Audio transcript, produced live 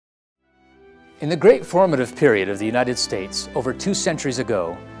In the great formative period of the United States over 2 centuries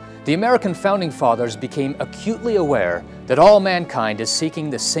ago, the American Founding Fathers became acutely aware that all mankind is seeking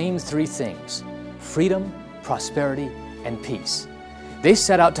the same 3 things: freedom, prosperity, and peace. They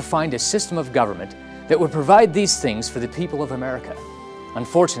set out to find a system of government that would provide these things for the people of America.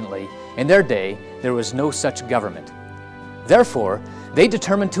 Unfortunately, in their day, there was no such government. Therefore, they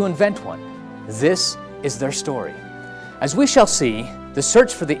determined to invent one. This is their story. As we shall see, the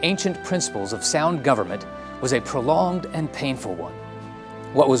search for the ancient principles of sound government was a prolonged and painful one.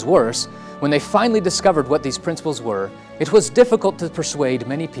 What was worse, when they finally discovered what these principles were, it was difficult to persuade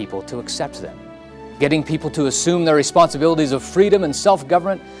many people to accept them. Getting people to assume their responsibilities of freedom and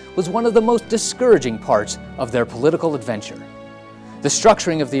self-government was one of the most discouraging parts of their political adventure. The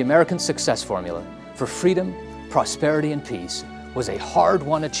structuring of the American success formula for freedom, prosperity, and peace was a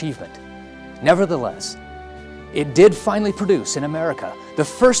hard-won achievement. Nevertheless, it did finally produce in America the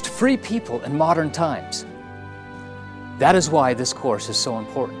first free people in modern times. That is why this course is so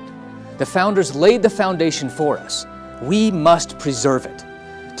important. The founders laid the foundation for us. We must preserve it.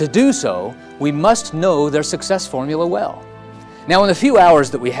 To do so, we must know their success formula well. Now, in the few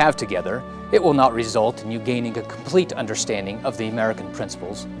hours that we have together, it will not result in you gaining a complete understanding of the American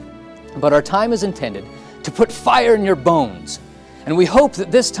principles, but our time is intended to put fire in your bones, and we hope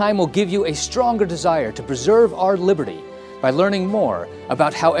that this time will give you a stronger desire to preserve our liberty by learning more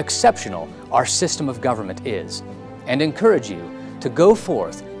about how exceptional our system of government is, and encourage you to go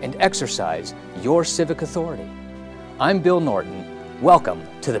forth and exercise your civic authority. I'm Bill Norton. Welcome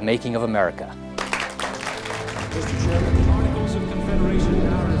to the Making of America. Mr. Chairman, the Articles of Confederation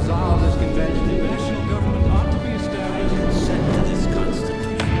now resolve this convention. The national government ought to be established and set to this Constitution.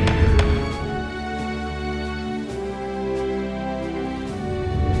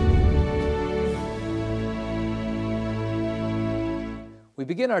 We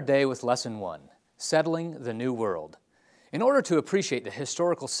begin our day with Lesson 1, Settling the New World. In order to appreciate the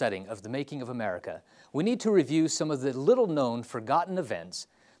historical setting of the making of America, we need to review some of the little-known, forgotten events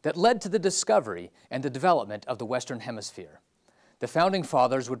that led to the discovery and the development of the Western Hemisphere. The Founding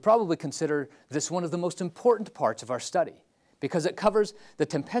Fathers would probably consider this one of the most important parts of our study, because it covers the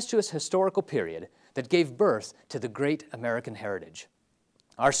tempestuous historical period that gave birth to the great American heritage.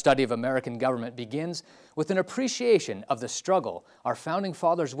 Our study of American government begins with an appreciation of the struggle our Founding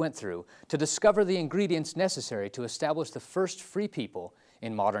Fathers went through to discover the ingredients necessary to establish the first free people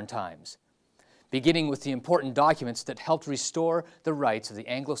in modern times. Beginning with the important documents that helped restore the rights of the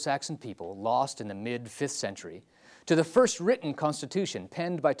Anglo-Saxon people lost in the mid-5th century, to the first written constitution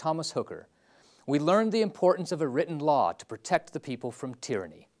penned by Thomas Hooker, we learned the importance of a written law to protect the people from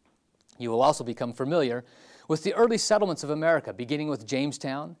tyranny. You will also become familiar with the early settlements of America, beginning with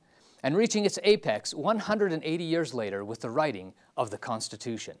Jamestown and reaching its apex 180 years later with the writing of the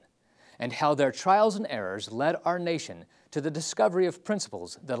Constitution, and how their trials and errors led our nation to the discovery of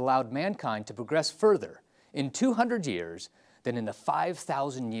principles that allowed mankind to progress further in 200 years than in the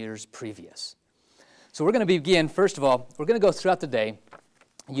 5,000 years previous. So we're going to begin, first of all, we're going to go throughout the day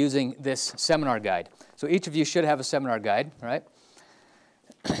using this seminar guide. So each of you should have a seminar guide, right?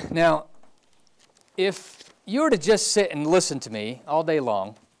 Now, if you were to just sit and listen to me all day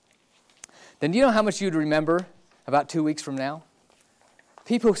long, then do you know how much you'd remember about 2 weeks from now?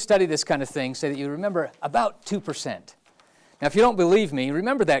 People who study this kind of thing say that you remember about 2%. Now, if you don't believe me,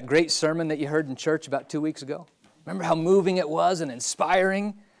 remember that great sermon that you heard in church about 2 weeks ago? Remember how moving it was and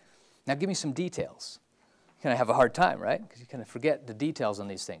inspiring? Now, give me some details. You kind of have a hard time, right? Because you kind of forget the details on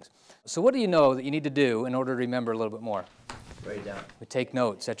these things. So what do you know that you need to do in order to remember a little bit more? Write it down. We take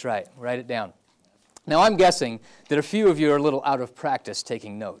notes, that's right. Write it down. Now, I'm guessing that a few of you are a little out of practice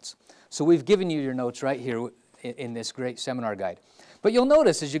taking notes. So we've given you your notes right here in this great seminar guide. But you'll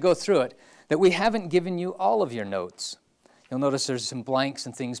notice as you go through it that we haven't given you all of your notes. You'll notice there's some blanks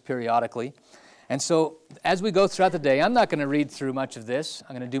and things periodically. And so as we go throughout the day, I'm not going to read through much of this.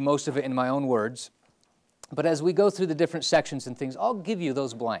 I'm going to do most of it in my own words. But as we go through the different sections and things, I'll give you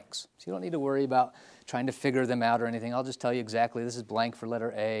those blanks. So you don't need to worry about trying to figure them out or anything. I'll just tell you exactly this is blank for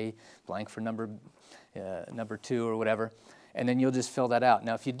letter A, blank for number 2 or whatever, and then you'll just fill that out.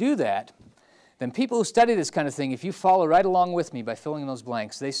 Now, if you do that, then people who study this kind of thing, if you follow right along with me by filling in those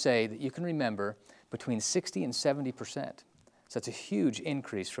blanks, they say that you can remember between 60 and 70%. So that's a huge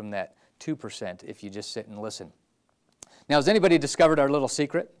increase from that 2% if you just sit and listen. Now, has anybody discovered our little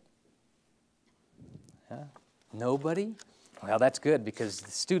secret? Nobody? Well, that's good, because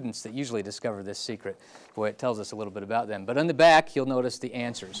the students that usually discover this secret, boy, it tells us a little bit about them. But on the back, you'll notice the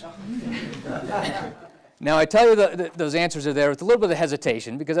answers. Now, I tell you that those answers are there with a little bit of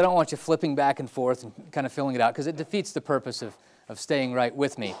hesitation, because I don't want you flipping back and forth and kind of filling it out, because it defeats the purpose of staying right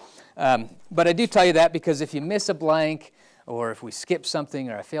with me. But I do tell you that because if you miss a blank, or if we skip something,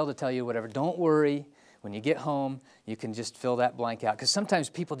 or I fail to tell you whatever, don't worry. When you get home, you can just fill that blank out. Because sometimes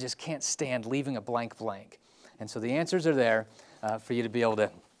people just can't stand leaving a blank. And so the answers are there for you to be able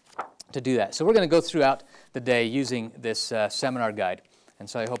to do that. So we're going to go throughout the day using this seminar guide. And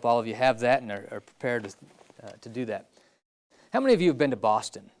so I hope all of you have that and are prepared to do that. How many of you have been to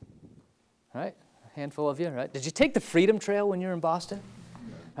Boston? Right? A handful of you, right? Did you take the Freedom Trail when you were in Boston?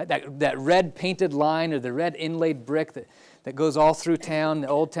 Right? That red painted line or the red inlaid brick that goes all through town, the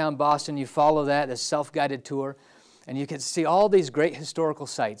old town Boston. You follow that, a self-guided tour, and you can see all these great historical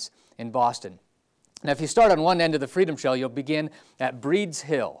sites in Boston. Now, if you start on one end of the Freedom Trail, you'll begin at Breed's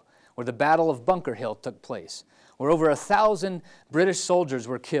Hill, where the Battle of Bunker Hill took place, where over 1,000 British soldiers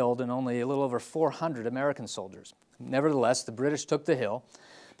were killed and only a little over 400 American soldiers. Nevertheless, the British took the hill,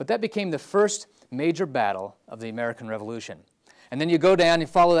 but that became the first major battle of the American Revolution. And then you go down, you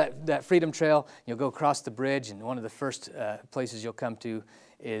follow that Freedom Trail, you'll go across the bridge, and one of the first places you'll come to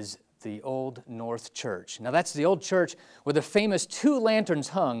is the Old North Church. Now that's the old church where the famous 2 lanterns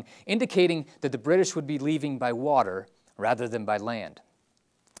hung, indicating that the British would be leaving by water rather than by land.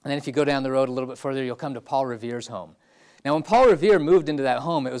 And then if you go down the road a little bit further, you'll come to Paul Revere's home. Now when Paul Revere moved into that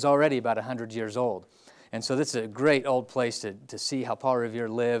home, it was already about 100 years old. And so this is a great old place to see how Paul Revere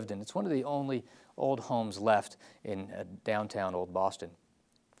lived, and it's one of the only old homes left in downtown Old Boston.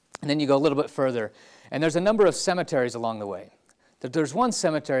 And then you go a little bit further, and there's a number of cemeteries along the way. There's one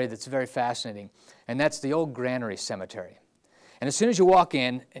cemetery that's very fascinating, and that's the Old Granary Cemetery. And as soon as you walk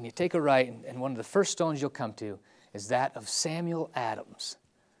in and you take a right, and one of the first stones you'll come to is that of Samuel Adams,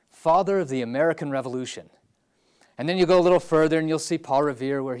 father of the American Revolution. And then you go a little further, and you'll see Paul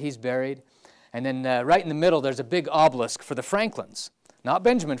Revere where he's buried. And then right in the middle, there's a big obelisk for the Franklins. Not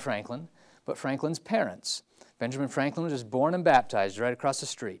Benjamin Franklin, but Franklin's parents. Benjamin Franklin was born and baptized right across the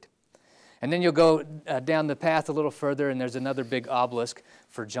street. And then you'll go down the path a little further, and there's another big obelisk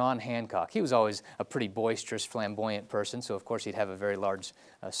for John Hancock. He was always a pretty boisterous, flamboyant person, so of course he'd have a very large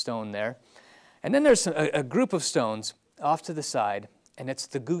stone there. And then there's a group of stones off to the side, and it's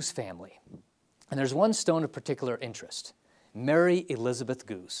the Goose family. And there's one stone of particular interest, Mary Elizabeth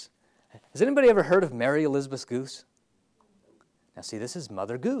Goose. Has anybody ever heard of Mary Elizabeth Goose? Now see, this is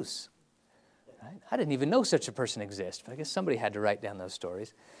Mother Goose. Right? I didn't even know such a person exists, but I guess somebody had to write down those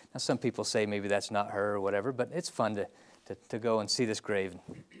stories. Now some people say maybe that's not her or whatever, but it's fun to go and see this grave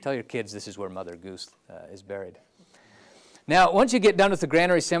and tell your kids this is where Mother Goose is buried. Now once you get done with the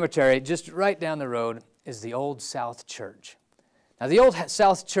Granary Cemetery, just right down the road is the Old South Church. Now the Old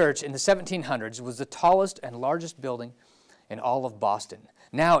South Church in the 1700s was the tallest and largest building in all of Boston.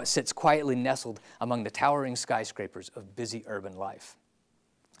 Now it sits quietly nestled among the towering skyscrapers of busy urban life.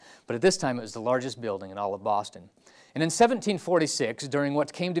 But at this time, it was the largest building in all of Boston. And in 1746, during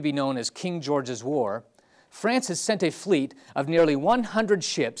what came to be known as King George's War, France had sent a fleet of nearly 100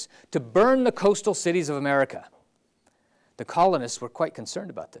 ships to burn the coastal cities of America. The colonists were quite concerned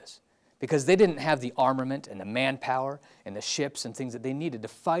about this because they didn't have the armament and the manpower and the ships and things that they needed to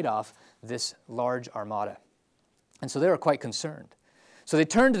fight off this large armada. And so they were quite concerned. So they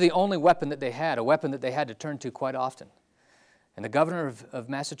turned to the only weapon that they had, a weapon that they had to turn to quite often. And the governor of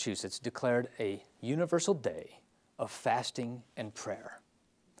Massachusetts declared a universal day of fasting and prayer.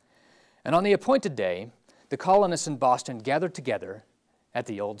 And on the appointed day, the colonists in Boston gathered together at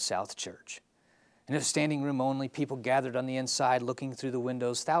the Old South Church. And it was standing room only, people gathered on the inside looking through the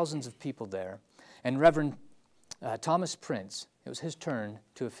windows, thousands of people there. And Reverend Thomas Prince, it was his turn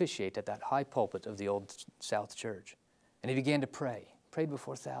to officiate at that high pulpit of the Old South Church. And he began to pray, prayed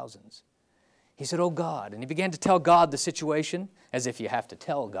before thousands. He said, "Oh God," and he began to tell God the situation, as if you have to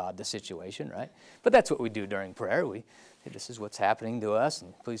tell God the situation, right? But that's what we do during prayer. We say, this is what's happening to us,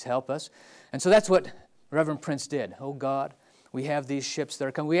 and please help us. And so that's what Reverend Prince did. "Oh God, we have these ships that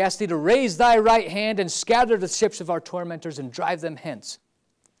are coming. We ask thee to raise thy right hand and scatter the ships of our tormentors and drive them hence.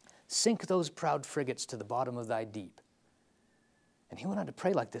 Sink those proud frigates to the bottom of thy deep." And he went on to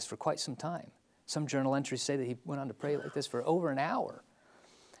pray like this for quite some time. Some journal entries say that he went on to pray like this for over an hour.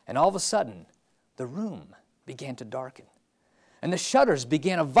 And all of a sudden, the room began to darken. And the shutters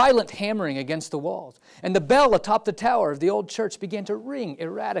began a violent hammering against the walls. And the bell atop the tower of the old church began to ring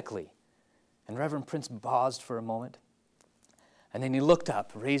erratically. And Reverend Prince paused for a moment. And then he looked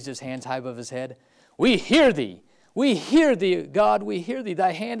up, raised his hands high above his head. "We hear thee! We hear thee, God! We hear thee!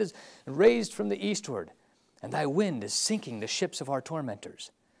 Thy hand is raised from the eastward, and thy wind is sinking the ships of our tormentors.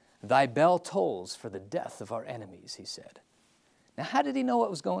 Thy bell tolls for the death of our enemies," he said. Now, how did he know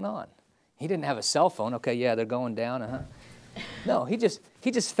what was going on? He didn't have a cell phone. Okay, yeah, they're going down, No, he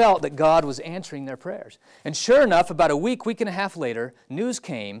just felt that God was answering their prayers. And sure enough, about a week and a half later, news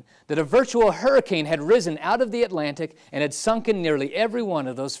came that a virtual hurricane had risen out of the Atlantic and had sunken nearly every one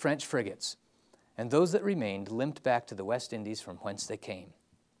of those French frigates. And those that remained limped back to the West Indies from whence they came.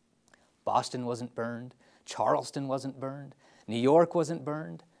 Boston wasn't burned. Charleston wasn't burned. New York wasn't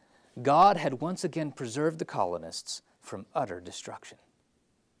burned. God had once again preserved the colonists from utter destruction.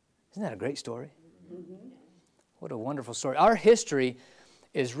 Isn't that a great story? Mm-hmm. What a wonderful story. Our history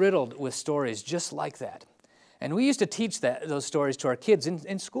is riddled with stories just like that. And we used to teach those stories to our kids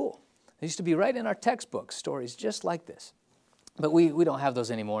in school. They used to be right in our textbooks, stories just like this. But we don't have those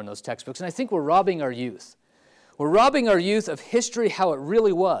anymore in those textbooks. And I think we're robbing our youth. We're robbing our youth of history how it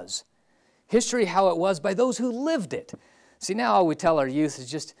really was. History how it was by those who lived it. See, now all we tell our youth is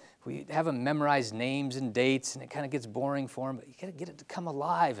just, we have them memorize names and dates, and it kind of gets boring for them, but you got to get it to come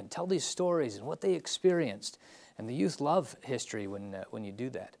alive and tell these stories and what they experienced. And the youth love history when you do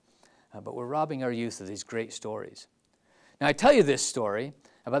that. But we're robbing our youth of these great stories. Now, I tell you this story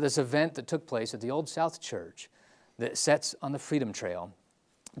about this event that took place at the Old South Church that sets on the Freedom Trail,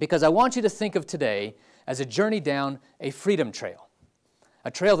 because I want you to think of today as a journey down a freedom trail,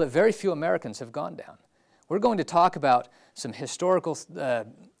 a trail that very few Americans have gone down. We're going to talk about some historical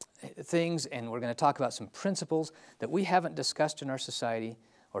things, and we're going to talk about some principles that we haven't discussed in our society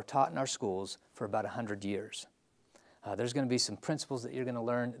or taught in our schools for about 100 years. There's going to be some principles that you're going to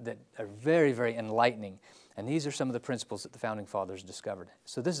learn that are very, very enlightening. And these are some of the principles that the Founding Fathers discovered.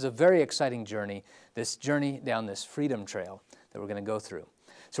 So this is a very exciting journey, this journey down this freedom trail that we're going to go through.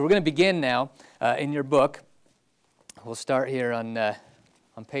 So we're going to begin now in your book. We'll start here on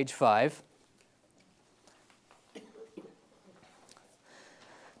page 5.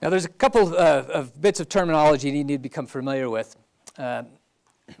 Now there's a couple of bits of terminology you need to become familiar with.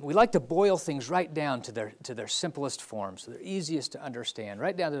 We like to boil things right down to their simplest form, so they're easiest to understand,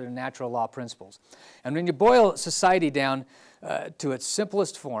 right down to their natural law principles. And when you boil society down to its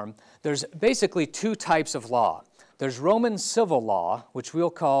simplest form, there's basically two types of law. There's Roman civil law, which we'll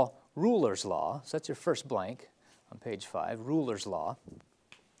call ruler's law. So that's your first blank on page 5, ruler's law.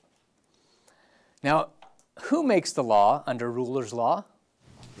 Now, who makes the law under ruler's law?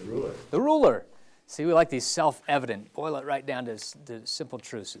 The ruler. The ruler. See, we like these self-evident, boil it right down to simple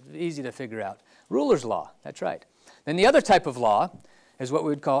truths. It's easy to figure out. Ruler's law, that's right. Then the other type of law is what we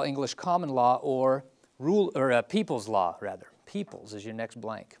would call English common law or people's law, rather. People's is your next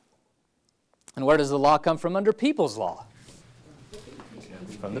blank. And where does the law come from under people's law?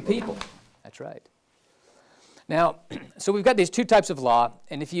 From the people, that's right. Now, so we've got these two types of law,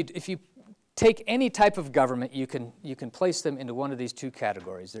 and if you take any type of government, you can place them into one of these two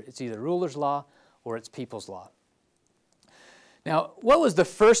categories. It's either ruler's law or it's people's law. Now, what was the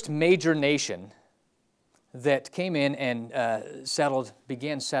first major nation that came in and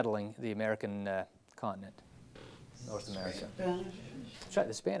began settling the American continent, North America? Spanish. That's right,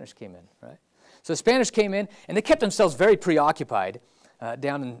 the Spanish came in, right? So the Spanish came in, and they kept themselves very preoccupied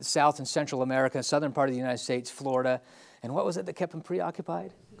down in South and Central America, southern part of the United States, Florida. And what was it that kept them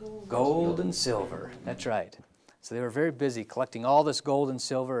preoccupied? Gold and silver, that's right. So they were very busy collecting all this gold and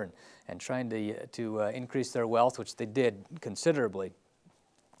silver and trying to increase their wealth, which they did considerably.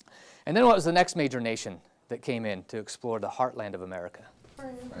 And then what was the next major nation that came in to explore the heartland of America?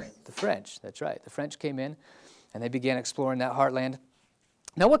 French. The French, that's right. The French came in, and they began exploring that heartland.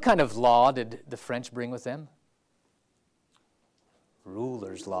 Now, what kind of law did the French bring with them?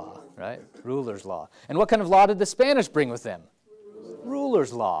 Ruler's law, right? Ruler's law. And what kind of law did the Spanish bring with them?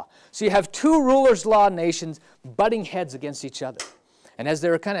 Ruler's law. So you have two ruler's law nations butting heads against each other. And as they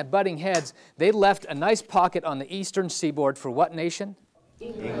were kind of butting heads, they left a nice pocket on the eastern seaboard for what nation?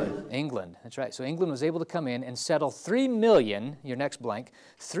 England. England, that's right. So England was able to come in and settle 3 million, your next blank,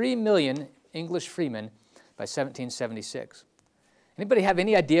 3 million English freemen by 1776. Anybody have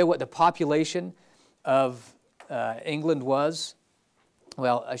any idea what the population of England was?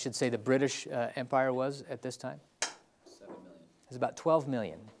 Well, I should say the British Empire was at this time? 7 million. It's about 12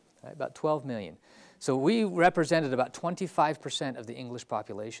 million, right? About 12 million. So we represented about 25% of the English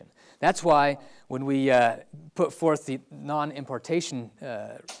population. That's why when we put forth the non-importation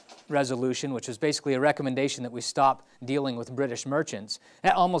resolution, which was basically a recommendation that we stop dealing with British merchants,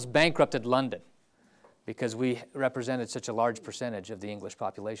 that almost bankrupted London because we represented such a large percentage of the English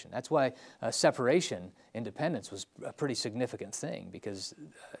population. That's why separation, independence, was a pretty significant thing because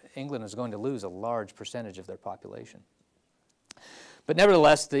England was going to lose a large percentage of their population. But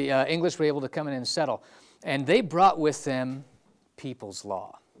nevertheless, the English were able to come in and settle, and they brought with them people's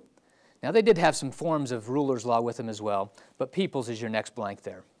law. Now, they did have some forms of ruler's law with them as well, but people's is your next blank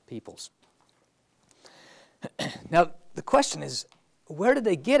there, people's. Now, the question is, where did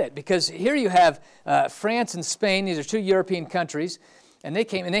they get it? Because here you have France and Spain. These are two European countries, and they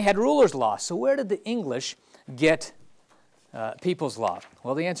came and they had ruler's law. So where did the English get people's law?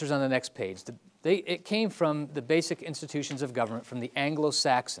 Well, the answer's on the next page. It came from the basic institutions of government from the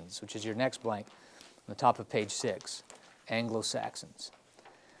Anglo-Saxons, which is your next blank on the top of page 6. Anglo-Saxons.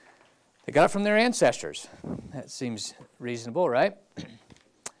 They got it from their ancestors. That seems reasonable, right?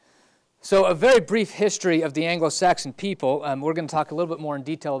 So a very brief history of the Anglo-Saxon people. We're going to talk a little bit more in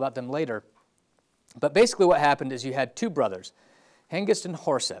detail about them later. But basically what happened is you had two brothers, Hengist and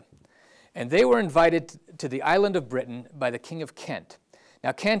Horsa, and they were invited to the island of Britain by the King of Kent.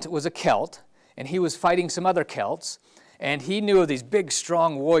 Now Kent was a Celt, and he was fighting some other Celts, and he knew of these big,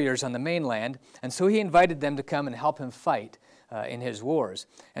 strong warriors on the mainland, and so he invited them to come and help him fight in his wars.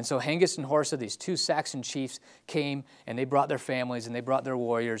 And so Hengist and Horsa, these two Saxon chiefs, came and they brought their families and they brought their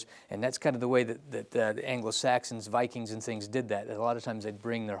warriors, and that's kind of the way that the Anglo-Saxons, Vikings and things did that. A lot of times they'd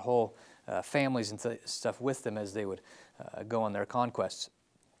bring their whole families and stuff with them as they would go on their conquests.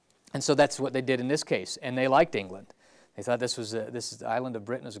 And so that's what they did in this case, and they liked England. They thought this is the island of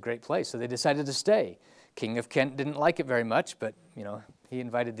Britain was a great place, so they decided to stay. King of Kent didn't like it very much, but you know, he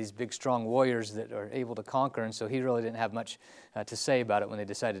invited these big, strong warriors that are able to conquer, and so he really didn't have much to say about it when they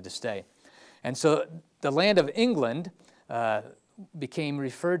decided to stay. And so the land of England became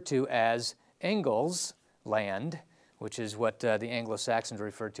referred to as Engels land, which is what the Anglo-Saxons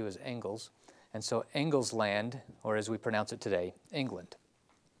referred to as Engels. And so Engels land, or as we pronounce it today, England.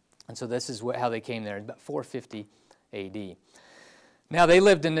 And so this is how they came there in about 450 A.D. Now they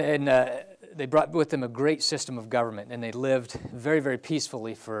lived they brought with them a great system of government, and they lived very, very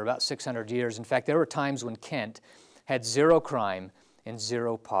peacefully for about 600 years. In fact, there were times when Kent had 0 crime and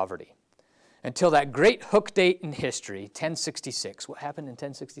 0 poverty. Until that great hook date in history, 1066. What happened in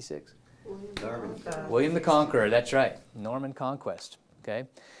 1066? William the Conqueror, that's right. Norman Conquest, okay?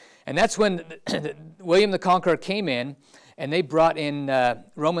 And that's when William the Conqueror came in, and they brought in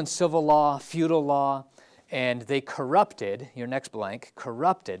Roman civil law, feudal law, and they corrupted, your next blank,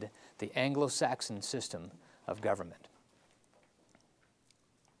 corrupted the Anglo-Saxon system of government.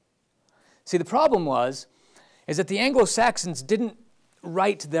 See, the problem is that the Anglo-Saxons didn't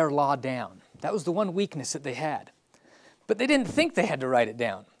write their law down. That was the one weakness that they had. But they didn't think they had to write it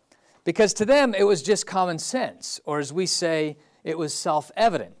down, because to them it was just common sense, or as we say, it was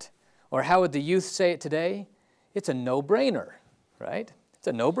self-evident. Or how would the youth say it today? It's a no-brainer, right? It's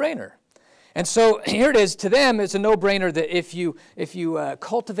a no-brainer. And so here it is. To them, it's a no-brainer that if you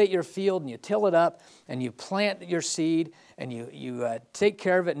cultivate your field and you till it up and you plant your seed and you take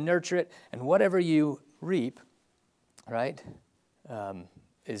care of it and nurture it, and whatever you reap, right,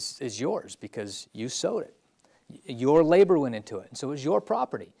 is yours because you sowed it. Your labor went into it, and so it was your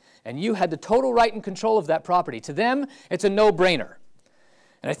property. And you had the total right and control of that property. To them, it's a no-brainer.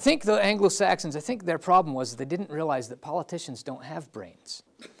 And I think the Anglo-Saxons, I think their problem was they didn't realize that politicians don't have brains.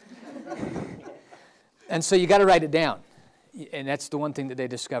 And so you got to write it down. And that's the one thing that they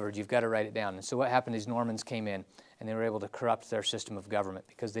discovered. You've got to write it down. And so what happened is Normans came in and they were able to corrupt their system of government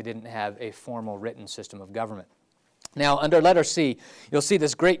because they didn't have a formal written system of government. Now, under letter C, you'll see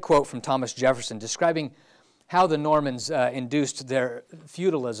this great quote from Thomas Jefferson describing how the Normans induced their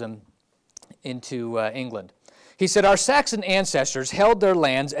feudalism into England. He said, "Our Saxon ancestors held their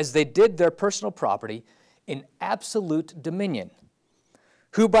lands as they did their personal property in absolute dominion,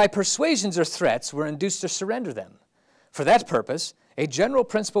 who by persuasions or threats were induced to surrender them. For that purpose, a general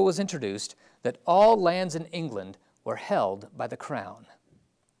principle was introduced that all lands in England were held by the crown."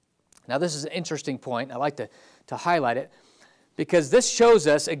 Now this is an interesting point. I like to highlight it because this shows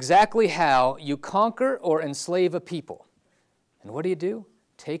us exactly how you conquer or enslave a people. And what do?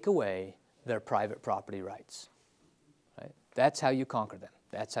 Take away their private property rights. Right? That's how you conquer them.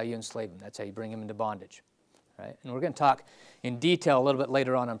 That's how you enslave them. That's how you bring them into bondage. Right? And we're going to talk in detail a little bit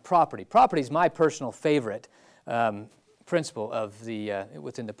later on property. Property is my personal favorite principle of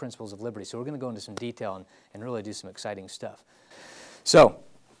within the principles of liberty. So we're going to go into some detail and really do some exciting stuff. So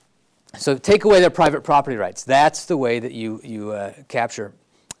take away their private property rights. That's the way that you capture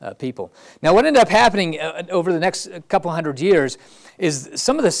people. Now what ended up happening over the next couple hundred years is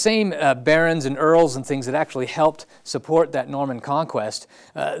some of the same barons and earls and things that actually helped support that Norman conquest,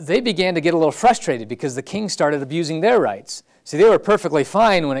 they began to get a little frustrated because the king started abusing their rights. See, they were perfectly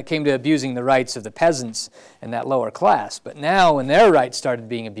fine when it came to abusing the rights of the peasants and that lower class, but now when their rights started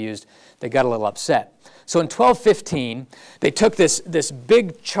being abused, they got a little upset. So in 1215, they took this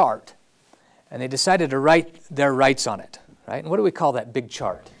big chart and they decided to write their rights on it. Right? And what do we call that big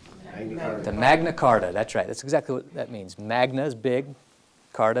chart? Magna Carta. The Magna Carta. That's right. That's exactly what that means. Magna is big,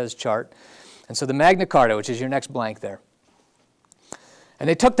 Carta is chart. And so the Magna Carta, which is your next blank there, And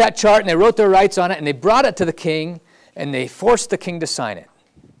they took that chart and they wrote their rights on it and they brought it to the king and they forced the king to sign it.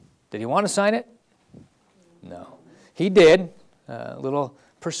 Did he want to sign it? No. He did. A little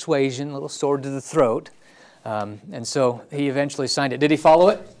persuasion, a little sword to the throat. And so he eventually signed it. Did he follow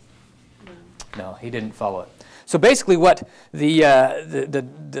it? No, he didn't follow it. So basically what the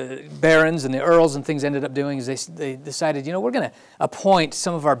barons and the earls and things ended up doing is they decided, you know, we're going to appoint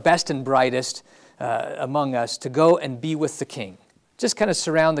some of our best and brightest among us to go and be with the king. Just kind of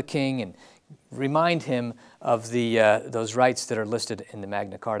surround the king and remind him of those rights that are listed in the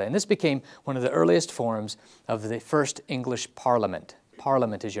Magna Carta. And this became one of the earliest forms of the first English Parliament.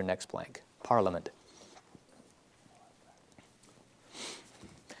 Parliament is your next blank. Parliament.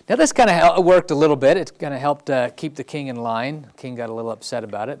 Now this kind of worked a little bit. It kind of helped keep the king in line. The king got a little upset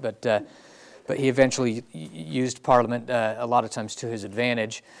about it, but he eventually used Parliament a lot of times to his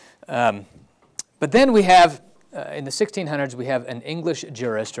advantage. But then we have, in the 1600s, we have an English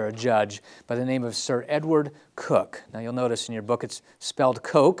jurist or a judge by the name of Sir Edward Coke. Now you'll notice in your book it's spelled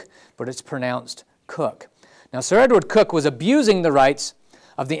Coke, but it's pronounced Cook. Now Sir Edward Coke was abusing the rights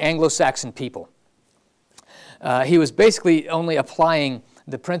of the Anglo-Saxon people. He was basically only applying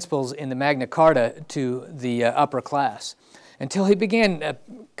the principles in the Magna Carta to the upper class until he began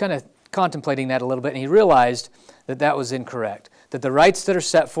kind of contemplating that a little bit, and he realized that that was incorrect, that the rights that are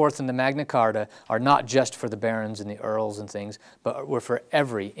set forth in the Magna Carta are not just for the barons and the earls and things, but were for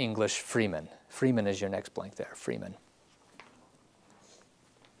every English freeman. Freeman is your next blank there, freeman.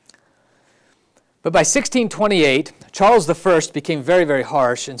 But by 1628, Charles I became very, very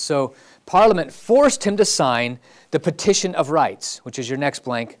harsh, and so Parliament forced him to sign the Petition of Rights, which is your next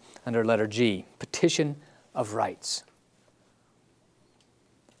blank under letter G, Petition of Rights.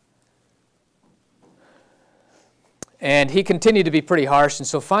 And he continued to be pretty harsh, and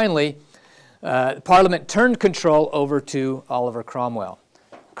so finally, Parliament turned control over to Oliver Cromwell.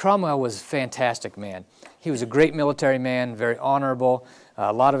 Cromwell was a fantastic man. He was a great military man, very honorable,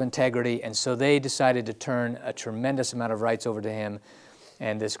 a lot of integrity, and so they decided to turn a tremendous amount of rights over to him,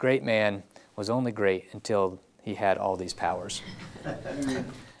 and this great man was only great until he had all these powers.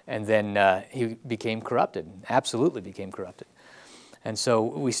 And then he became corrupted, absolutely became corrupted. And so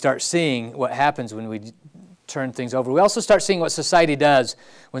we start seeing what happens when we turn things over. We also start seeing what society does.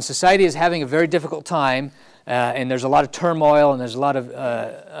 When society is having a very difficult time, and there's a lot of turmoil, and there's a lot of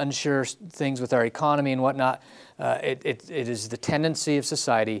unsure things with our economy and whatnot, it is the tendency of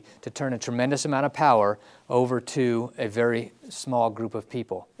society to turn a tremendous amount of power over to a very small group of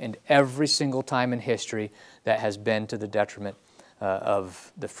people. And every single time in history, that has been to the detriment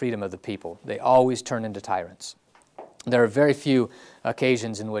of the freedom of the people. They always turn into tyrants. There are very few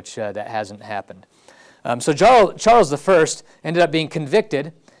occasions in which that hasn't happened. So Charles I ended up being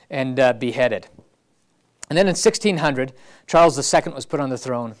convicted and beheaded. And then in 1600, Charles II was put on the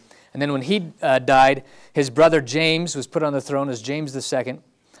throne. And then when he died, his brother James was put on the throne as James II.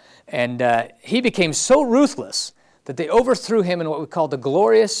 And he became so ruthless that they overthrew him in what we call the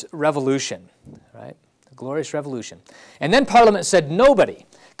Glorious Revolution, right? The Glorious Revolution. And then Parliament said nobody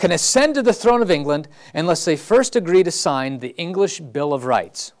can ascend to the throne of England unless they first agree to sign the English Bill of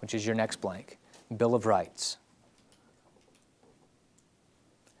Rights, which is your next blank, Bill of Rights.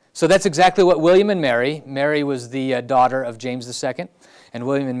 So that's exactly what William and Mary was the daughter of James II, and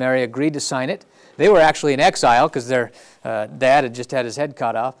William and Mary agreed to sign it. They were actually in exile because their dad had just had his head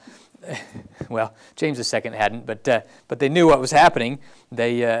cut off. Well, James II hadn't, but they knew what was happening.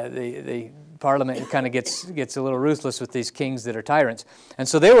 Parliament kind of gets a little ruthless with these kings that are tyrants. And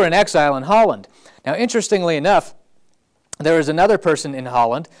so they were in exile in Holland. Now, interestingly enough, there was another person in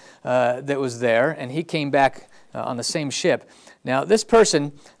Holland that was there, and he came back on the same ship. Now, this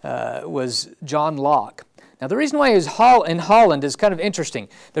person was John Locke. Now, the reason why he was in Holland is kind of interesting.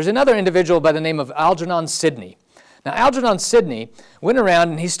 There's another individual by the name of Algernon Sidney. Now, Algernon Sidney went around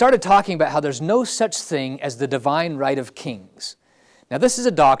and he started talking about how there's no such thing as the divine right of kings. Now, this is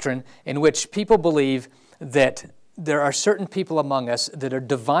a doctrine in which people believe that there are certain people among us that are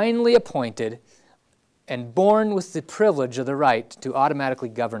divinely appointed and born with the privilege or the right to automatically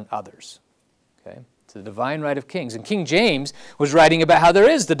govern others. Okay? It's the divine right of kings. And King James was writing about how there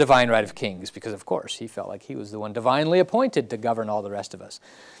is the divine right of kings because, of course, he felt like he was the one divinely appointed to govern all the rest of us.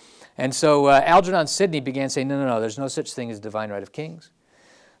 And so Algernon Sidney began saying, no, there's no such thing as divine right of kings.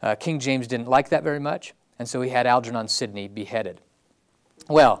 King James didn't like that very much, and so he had Algernon Sidney beheaded.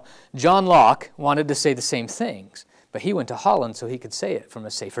 Well, John Locke wanted to say the same things, but he went to Holland so he could say it from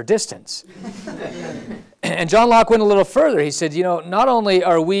a safer distance. And John Locke went a little further. He said, not only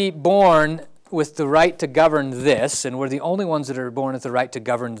are we born with the right to govern this, and we're the only ones that are born with the right to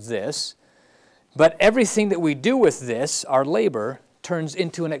govern this, but everything that we do with this, our labor, turns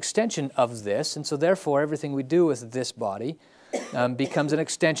into an extension of this, and so therefore everything we do with this body becomes an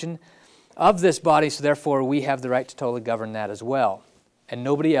extension of this body, so therefore we have the right to totally govern that as well. And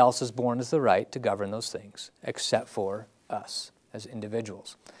nobody else is born with the right to govern those things except for us as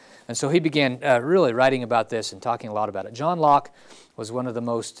individuals. And so he began really writing about this and talking a lot about it. John Locke was one of the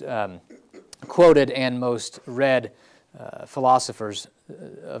most quoted and most read philosophers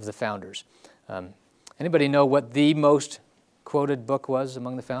of the founders. Anybody know what the most quoted book was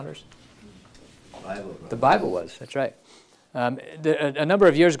among the founders? Bible. The Bible was, that's right. A number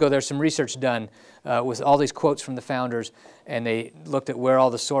of years ago, there's some research done with all these quotes from the founders, and they looked at where all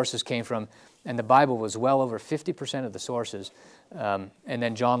the sources came from, and the Bible was well over 50% of the sources, and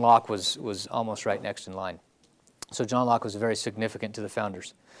then John Locke was almost right next in line. So John Locke was very significant to the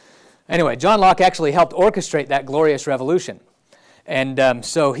founders. Anyway, John Locke actually helped orchestrate that glorious revolution, and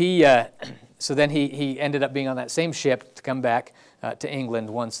so then he ended up being on that same ship to come back to England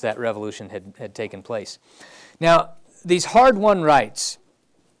once that revolution had taken place. Now, these hard-won rights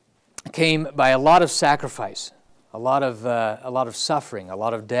came by a lot of sacrifice, a lot of suffering, a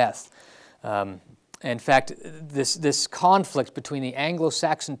lot of death. In fact, this conflict between the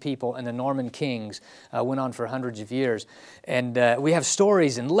Anglo-Saxon people and the Norman kings went on for hundreds of years. And we have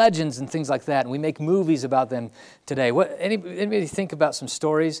stories and legends and things like that, and we make movies about them today. Anybody think about some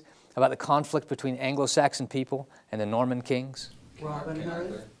stories about the conflict between Anglo-Saxon people and the Norman kings? Robin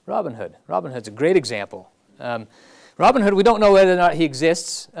Hood. Robin Hood. Robin Hood's a great example. Robin Hood, we don't know whether or not he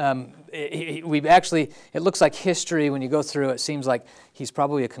exists. It looks like history, when you go through it, seems like he's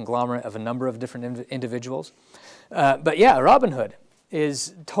probably a conglomerate of a number of different individuals. But yeah, Robin Hood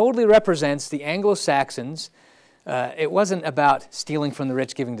totally represents the Anglo-Saxons. It wasn't about stealing from the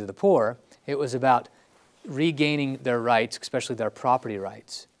rich, giving to the poor. It was about regaining their rights, especially their property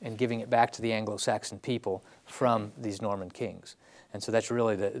rights, and giving it back to the Anglo-Saxon people from these Norman kings. And so that's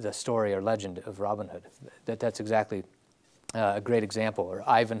really the story or legend of Robin Hood. That's exactly a great example. Or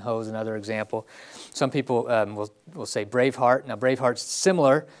Ivanhoe is another example. Some people will say Braveheart. Now Braveheart's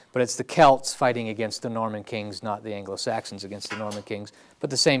similar, but it's the Celts fighting against the Norman kings, not the Anglo-Saxons against the Norman kings, but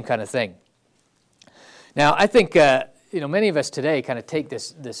the same kind of thing. Now I think many of us today kind of take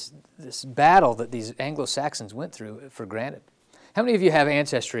this battle that these Anglo-Saxons went through for granted. How many of you have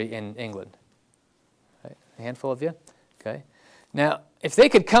ancestry in England? Right. A handful of you? Okay. Now, if they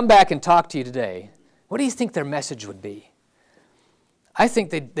could come back and talk to you today, what do you think their message would be? I think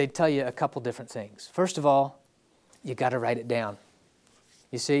they'd tell you a couple different things. First of all, you got to write it down.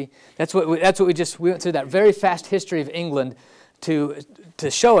 You see, that's what we went through that very fast history of England to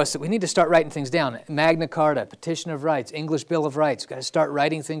show us that we need to start writing things down. Magna Carta, Petition of Rights, English Bill of Rights. Got to start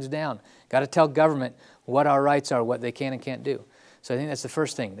writing things down. Got to tell government what our rights are, what they can and can't do. So I think that's the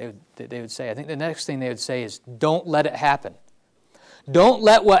first thing they would say. I think the next thing they would say is, don't let it happen. Don't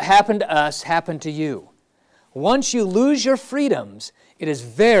let what happened to us happen to you. Once you lose your freedoms, it is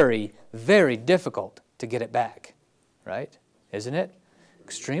very, very difficult to get it back, right? Isn't it?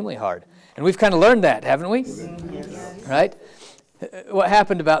 Extremely hard. And we've kind of learned that, haven't we? Yes. Right? What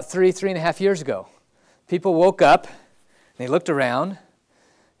happened about 3.5 years ago? People woke up, and they looked around,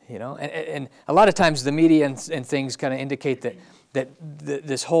 and a lot of times the media and things kind of indicate that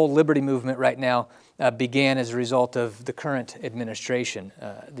this whole liberty movement right now began as a result of the current administration,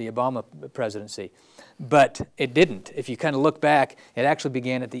 the Obama presidency. But it didn't. If you kind of look back, it actually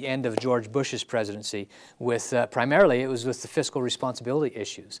began at the end of George Bush's presidency with, primarily, it was with the fiscal responsibility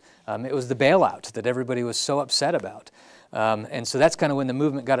issues. It was the bailout that everybody was so upset about. And so that's kind of when the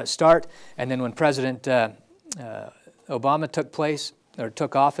movement got its start. And then when President Obama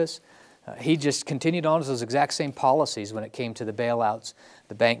took office, he just continued on with those exact same policies when it came to the bailouts,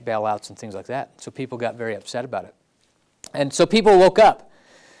 the bank bailouts and things like that. So people got very upset about it. And so people woke up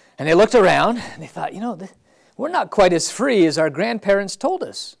and they looked around and they thought, we're not quite as free as our grandparents told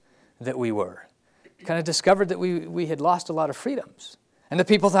us that we were. Kind of discovered that we had lost a lot of freedoms. And the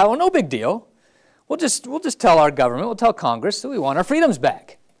people thought, well, no big deal. We'll just tell our government, we'll tell Congress that we want our freedoms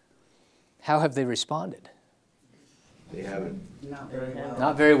back. How have they responded? They haven't. Not very well.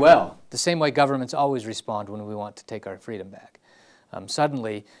 Not very well. The same way governments always respond when we want to take our freedom back.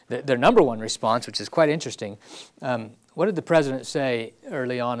 Suddenly, their number one response, which is quite interesting, what did the president say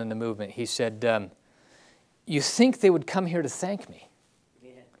early on in the movement? He said, you think they would come here to thank me?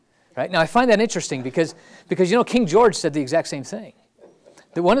 Yeah. Right? Now, I find that interesting because King George said the exact same thing.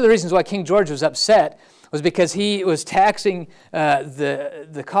 One of the reasons why King George was upset was because he was taxing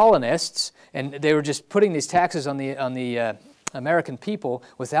the colonists, and they were just putting these taxes on the American people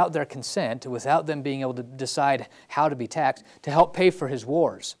without their consent, without them being able to decide how to be taxed, to help pay for his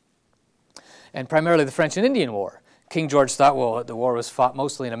wars. And primarily the French and Indian War, King George thought, well, the war was fought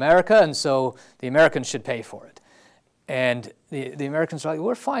mostly in America, and so the Americans should pay for it. And the Americans were like,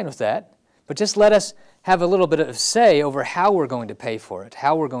 we're fine with that, but just let us have a little bit of say over how we're going to pay for it,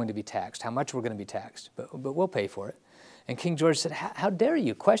 how we're going to be taxed, how much we're going to be taxed, but we'll pay for it. And King George said, how dare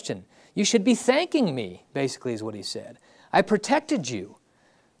you question? You should be thanking me, basically is what he said. I protected you.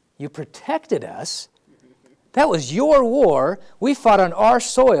 You protected us. That was your war. We fought on our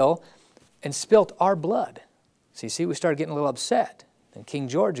soil and spilt our blood. So you see, we started getting a little upset. And King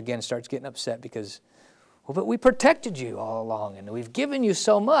George again starts getting upset because, well, but we protected you all along, and we've given you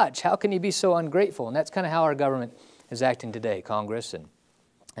so much. How can you be so ungrateful? And that's kind of how our government is acting today, Congress and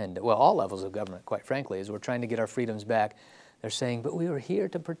well, all levels of government, quite frankly, as we're trying to get our freedoms back. They're saying, but we were here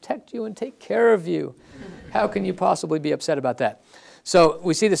to protect you and take care of you. How can you possibly be upset about that? So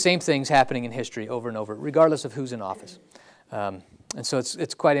we see the same things happening in history over and over, regardless of who's in office. And so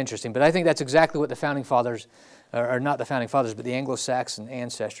it's quite interesting. But I think that's exactly what the Founding Fathers, or not the Founding Fathers, but the Anglo-Saxon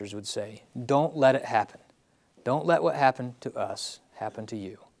ancestors would say. Don't let it happen. Don't let what happened to us happen to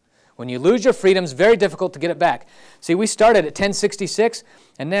you. When you lose your freedom, it's very difficult to get it back. See, we started at 1066,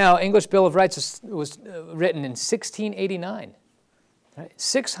 and now English Bill of Rights was written in 1689. Right?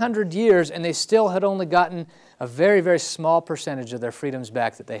 600 years, and they still had only gotten a very, very small percentage of their freedoms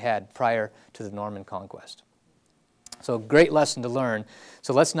back that they had prior to the Norman conquest. So great lesson to learn.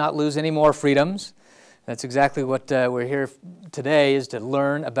 So let's not lose any more freedoms. That's exactly what we're here today, is to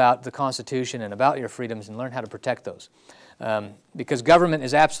learn about the Constitution and about your freedoms and learn how to protect those. Because government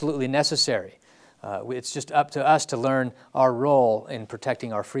is absolutely necessary. It's just up to us to learn our role in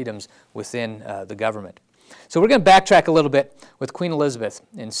protecting our freedoms within the government. So we're going to backtrack a little bit with Queen Elizabeth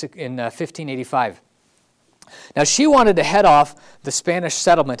in 1585. Now, she wanted to head off the Spanish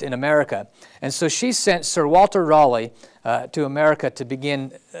settlement in America, and so she sent Sir Walter Raleigh to America to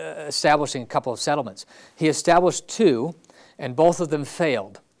begin establishing a couple of settlements. He established 2, and both of them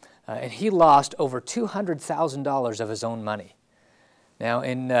failed. And he lost over $200,000 of his own money. Now,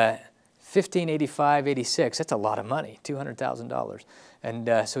 in 1585-86, that's a lot of money, $200,000.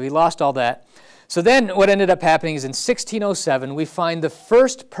 And so he lost all that. So then what ended up happening is in 1607, we find the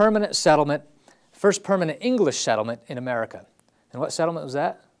first permanent settlement, first permanent English settlement in America. And what settlement was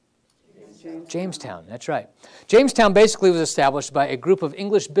that? Jamestown, that's right. Jamestown basically was established by a group of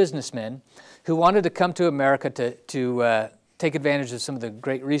English businessmen who wanted to come to America to take advantage of some of the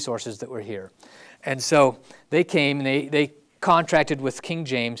great resources that were here. And so they came and they contracted with King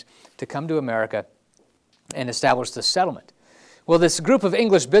James to come to America and establish this settlement. Well, this group of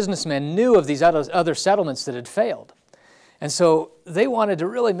English businessmen knew of these other settlements that had failed. And so they wanted to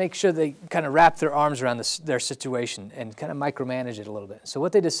really make sure they kind of wrapped their arms around their situation and kind of micromanage it a little bit. So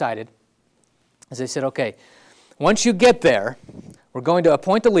what they decided is they said, okay, once you get there, we're going to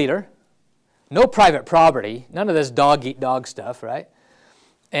appoint a leader. No private property, none of this dog-eat-dog stuff, right?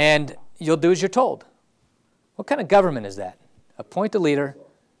 And you'll do as you're told. What kind of government is that? Appoint a leader,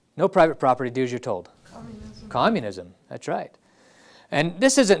 no private property, do as you're told. Communism. Communism, that's right. And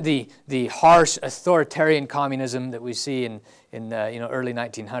this isn't the harsh authoritarian communism that we see in early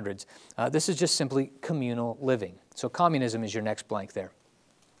 1900s. This is just simply communal living. So communism is your next blank there.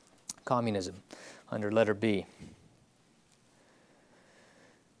 Communism under letter B.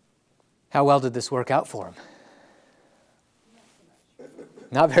 How well did this work out for them?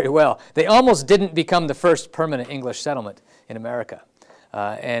 Not very well. They almost didn't become the first permanent English settlement in America.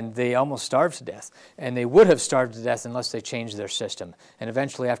 And they almost starved to death. And they would have starved to death unless they changed their system. And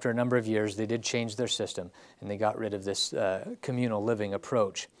eventually, after a number of years, they did change their system, and they got rid of this communal living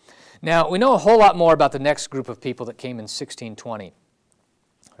approach. Now, we know a whole lot more about the next group of people that came in 1620.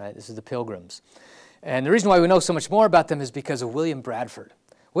 Right? This is the Pilgrims. And the reason why we know so much more about them is because of William Bradford.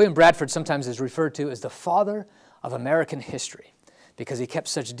 William Bradford sometimes is referred to as the father of American history because he kept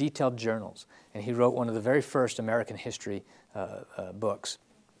such detailed journals, and he wrote one of the very first American history books.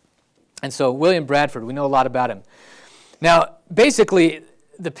 And so William Bradford, we know a lot about him. Now, basically,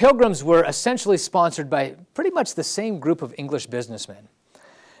 the Pilgrims were essentially sponsored by pretty much the same group of English businessmen.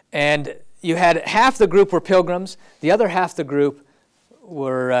 And you had half the group were Pilgrims, the other half the group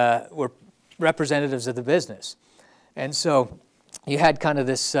were representatives of the business. And so you had kind of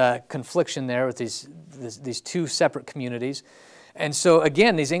this confliction there with these two separate communities. And so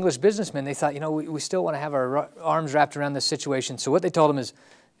again, these English businessmen, they thought, we still want to have our arms wrapped around this situation. So what they told them is,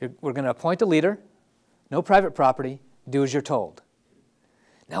 we're going to appoint a leader, no private property, do as you're told.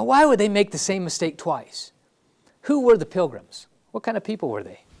 Now, why would they make the same mistake twice? Who were the Pilgrims? What kind of people were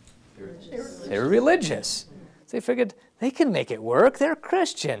they? They were religious. So they figured they can make it work. They're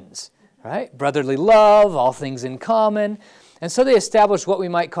Christians, right? Brotherly love, all things in common. And so they established what we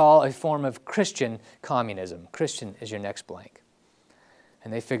might call a form of Christian communism. Christian is your next blank.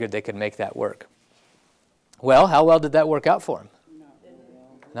 And they figured they could make that work. Well, how well did that work out for them?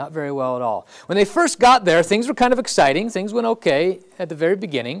 Not very well at all. When they first got there, things were kind of exciting. Things went okay at the very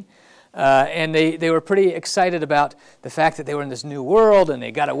beginning. And they were pretty excited about the fact that they were in this new world, and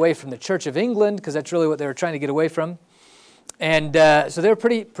they got away from the Church of England, because that's really what they were trying to get away from. And so they were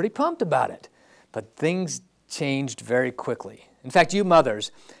pretty pumped about it. But things changed very quickly. In fact, you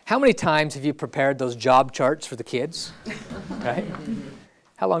mothers, how many times have you prepared those job charts for the kids? Right?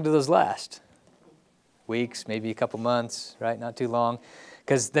 How long do those last? Weeks, maybe a couple months, right? Not too long.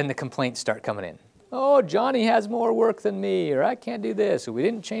 Because then the complaints start coming in. Oh, Johnny has more work than me, or I can't do this, or we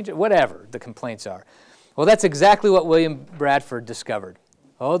didn't change it, whatever the complaints are. Well, that's exactly what William Bradford discovered.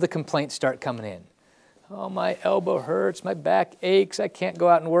 Oh, the complaints start coming in. Oh, my elbow hurts, my back aches, I can't go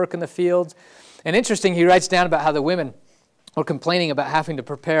out and work in the fields. And interesting, he writes down about how the women were complaining about having to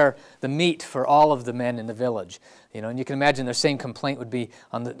prepare the meat for all of the men in the village. You know, and you can imagine their same complaint would be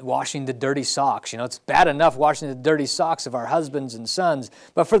on washing the dirty socks. You know, it's bad enough washing the dirty socks of our husbands and sons,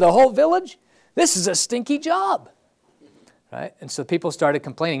 but for the whole village, this is a stinky job, right? And so people started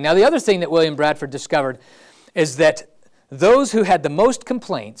complaining. Now, the other thing that William Bradford discovered is that those who had the most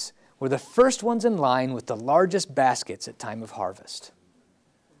complaints were the first ones in line with the largest baskets at time of harvest.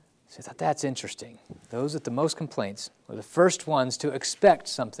 So I thought that's interesting. Those with the most complaints were the first ones to expect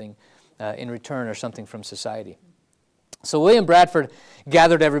something in return or something from society. So William Bradford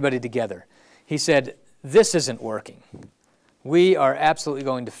gathered everybody together. He said, this isn't working. We are absolutely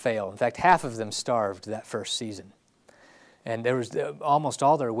going to fail. In fact, half of them starved that first season. And there was almost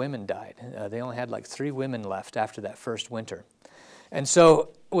all their women died. They only had like 3 women left after that first winter. And so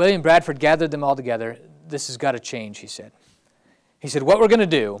William Bradford gathered them all together. This has got to change, he said. He said, what we're going to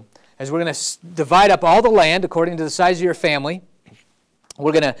do is we're going to divide up all the land according to the size of your family.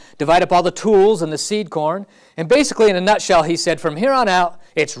 We're going to divide up all the tools and the seed corn. And basically, in a nutshell, he said, from here on out,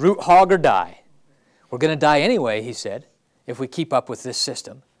 it's root, hog, or die. We're going to die anyway, he said, if we keep up with this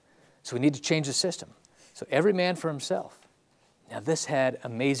system. So we need to change the system. So every man for himself. Now, this had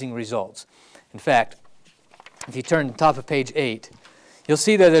amazing results. In fact, if you turn to the top of page 8, you'll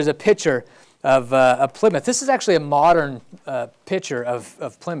see that there's a picture of Plymouth. This is actually a modern picture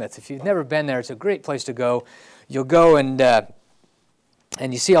of Plymouth. If you've never been there, it's a great place to go. You'll go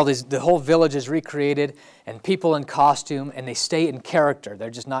and you see all these, the whole village is recreated, and people in costume, and they stay in character. They're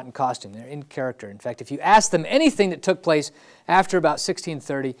just not in costume. They're in character. In fact, if you ask them anything that took place after about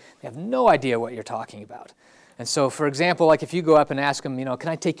 1630, they have no idea what you're talking about. And so, for example, like if you go up and ask them, you know, can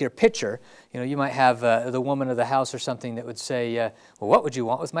I take your picture? You know, you might have the woman of the house or something that would say, well, what would you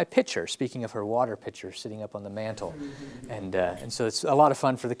want with my pitcher? Speaking of her water pitcher sitting up on the mantle. And so it's a lot of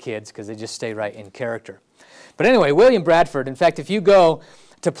fun for the kids because they just stay right in character. But anyway, William Bradford, in fact, if you go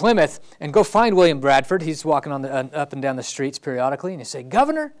to Plymouth and go find William Bradford, he's walking on up and down the streets periodically, and you say,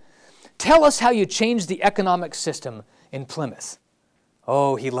 Governor, tell us how you changed the economic system in Plymouth.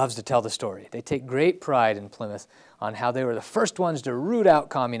 Oh, he loves to tell the story. They take great pride in Plymouth on how they were the first ones to root out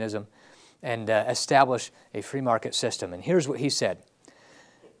communism and establish a free market system. And here's what he said.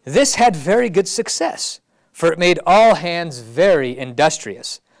 This had very good success, for it made all hands very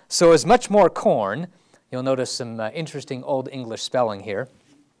industrious. So as much more corn, you'll notice some interesting Old English spelling here.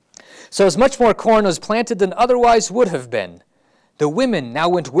 So as much more corn was planted than otherwise would have been. The women now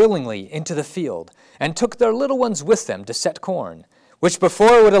went willingly into the field and took their little ones with them to set corn, which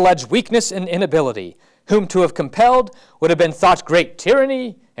before would allege weakness and inability, whom to have compelled would have been thought great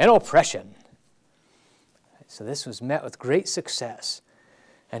tyranny and oppression. So this was met with great success.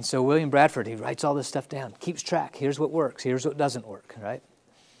 And so William Bradford, he writes all this stuff down, keeps track. Here's what works, here's what doesn't work, right?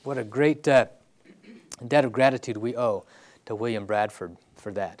 What a great debt of gratitude we owe to William Bradford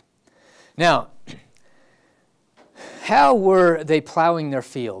for that. Now, how were they plowing their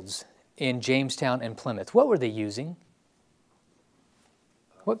fields in Jamestown and Plymouth? What were they using?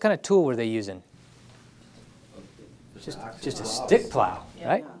 What kind of tool were they using? Just a stick plow,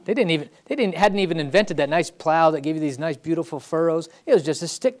 right? They hadn't even invented that nice plow that gave you these nice, beautiful furrows. It was just a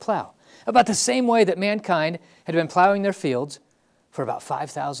stick plow. About the same way that mankind had been plowing their fields for about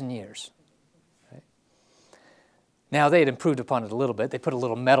 5,000 years. Right? Now, they had improved upon it a little bit. They put a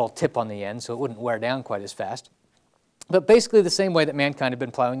little metal tip on the end so it wouldn't wear down quite as fast. But basically the same way that mankind had been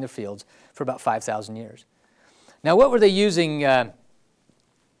plowing their fields for about 5,000 years. Now, what were they using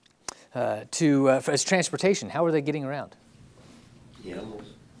as transportation? How were they getting around? Animals.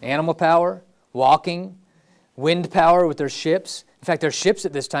 Animal power, walking, wind power with their ships. In fact, their ships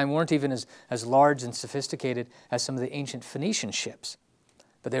at this time weren't even as large and sophisticated as some of the ancient Phoenician ships.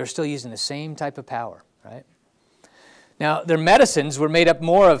 But they were still using the same type of power, right? Now, their medicines were made up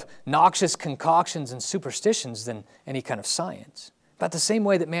more of noxious concoctions and superstitions than any kind of science, about the same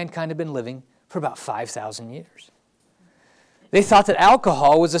way that mankind had been living for about 5,000 years. They thought that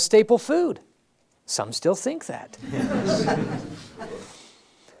alcohol was a staple food. Some still think that.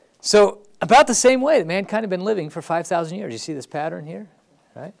 So, about the same way that mankind had been living for 5,000 years. You see this pattern here,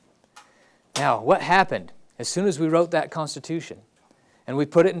 right? Now, what happened as soon as we wrote that Constitution and we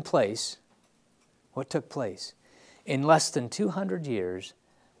put it in place? What took place? In less than 200 years,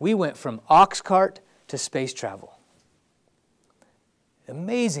 we went from ox cart to space travel.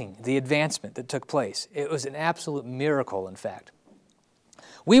 Amazing, the advancement that took place. It was an absolute miracle, in fact.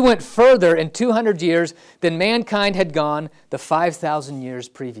 We went further in 200 years than mankind had gone the 5,000 years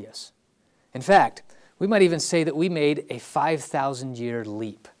previous. In fact, we might even say that we made a 5,000-year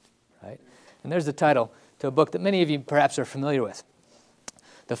leap, right? And there's the title to a book that many of you perhaps are familiar with,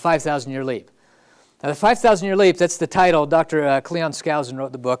 The 5,000-Year Leap. Now, The 5,000-Year Leap, that's the title. Dr. Cleon Skousen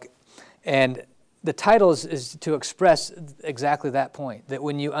wrote the book, and the title is to express exactly that point, that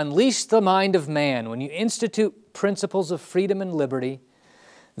when you unleash the mind of man, when you institute principles of freedom and liberty,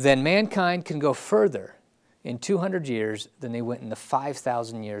 then mankind can go further in 200 years than they went in the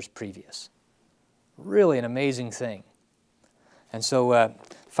 5,000 years previous. Really an amazing thing. And so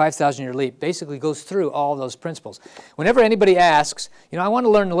 5,000-Year Leap basically goes through all those principles. Whenever anybody asks, I want to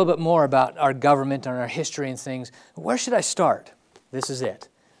learn a little bit more about our government and our history and things, where should I start? This is it.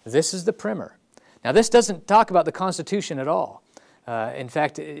 This is the primer. Now, this doesn't talk about the Constitution at all. In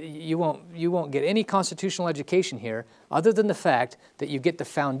fact, you won't get any constitutional education here other than the fact that you get the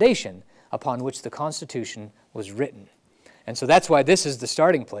foundation upon which the Constitution was written. And so that's why this is the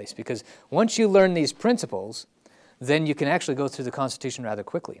starting place, because once you learn these principles, then you can actually go through the Constitution rather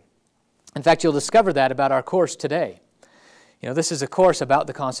quickly. In fact, you'll discover that about our course today. This is a course about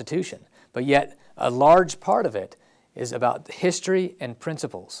the Constitution, but yet a large part of it is about history and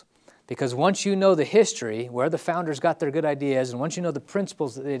principles. Because once you know the history, where the founders got their good ideas, and once you know the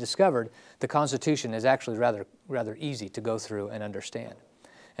principles that they discovered, the Constitution is actually rather easy to go through and understand.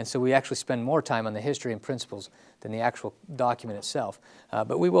 And so we actually spend more time on the history and principles than the actual document itself.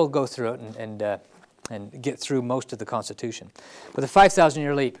 But we will go through it and get through most of the Constitution. But The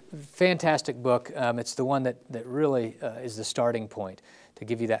 5,000-Year Leap, fantastic book. It's the one that really is the starting point to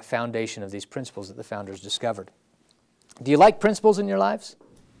give you that foundation of these principles that the founders discovered. Do you like principles in your lives?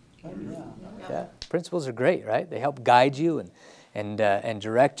 Yeah. Principles are great, right? They help guide you and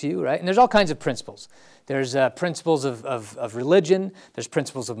direct you, right? And there's all kinds of principles. There's principles of religion, there's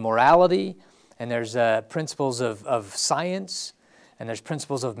principles of morality, and there's principles of science, and there's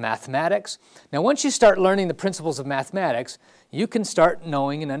principles of mathematics. Now, once you start learning the principles of mathematics, you can start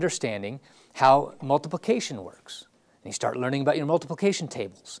knowing and understanding how multiplication works. And you start learning about your multiplication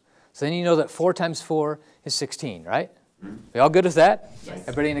tables. So then you know that 4 times 4 is 16, right? We all good with that? Yes.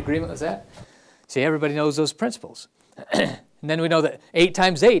 Everybody in agreement with that? See, everybody knows those principles. And then we know that 8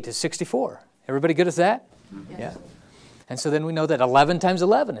 times 8 is 64. Everybody good with that? Yes. Yeah. And so then we know that 11 times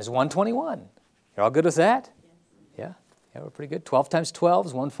 11 is 121. You're all good with that? Yes. Yeah, we're pretty good. 12 times 12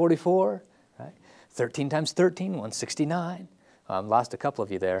 is 144. Right? 13 times 13, 169. Lost a couple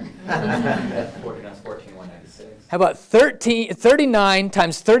of you there. 14 times 14, 196. How about 39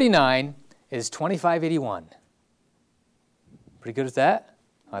 times 39 is 2581. Pretty good at that?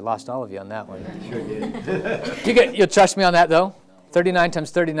 I lost all of you on that one. Sure did. You'll trust me on that, though? 39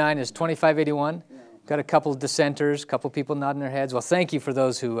 times 39 is 2581. Got a couple of dissenters, a couple of people nodding their heads. Well, thank you for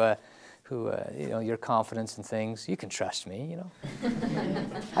those who your confidence in things. You can trust me,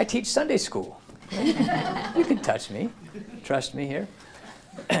 I teach Sunday school. You can touch me. Trust me here.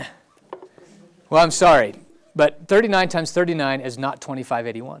 Well, I'm sorry, but 39 times 39 is not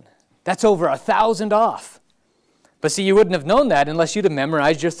 2581. That's over 1,000 off. But see, you wouldn't have known that unless you'd have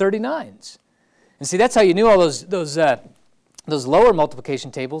memorized your 39s. And see, that's how you knew all those lower multiplication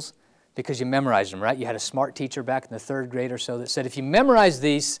tables, because you memorized them, right? You had a smart teacher back in the 3rd grade or so that said, if you memorize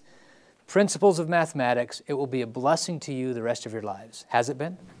these principles of mathematics, it will be a blessing to you the rest of your lives. Has it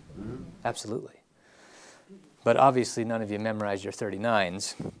been? Mm-hmm. Absolutely. But obviously, none of you memorized your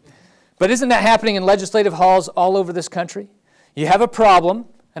 39s. But isn't that happening in legislative halls all over this country? You have a problem,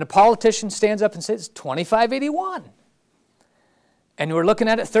 and a politician stands up and says, 2581. And we're looking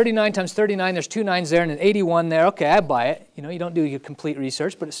at it, 39 times 39, there's 2 9s there and an 81 there. Okay, I buy it. You don't do your complete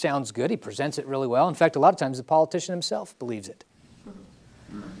research, but it sounds good. He presents it really well. In fact, a lot of times the politician himself believes it.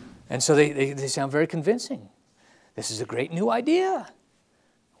 And so they sound very convincing. This is a great new idea.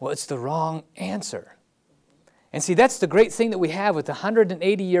 Well, it's the wrong answer. And see, that's the great thing that we have with the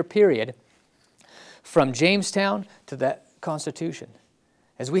 180-year period from Jamestown to that Constitution.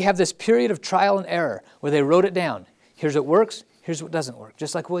 As we have this period of trial and error where they wrote it down. Here's what works, here's what doesn't work.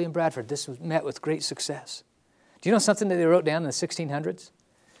 Just like William Bradford, this was met with great success. Do you know something that they wrote down in the 1600s?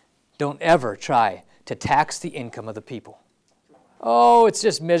 Don't ever try to tax the income of the people. Oh, it's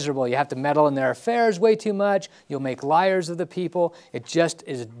just miserable. You have to meddle in their affairs way too much. You'll make liars of the people. It just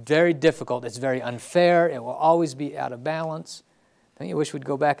is very difficult. It's very unfair. It will always be out of balance. Don't you wish we'd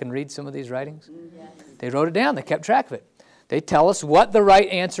go back and read some of these writings? Yes. They wrote it down. They kept track of it. They tell us what the right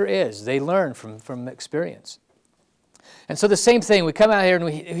answer is. They learn from experience. And so the same thing, we come out here and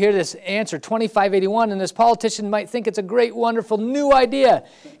we hear this answer, 2581, and this politician might think it's a great, wonderful, new idea.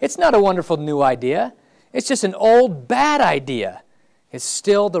 It's not a wonderful, new idea. It's just an old, bad idea. It's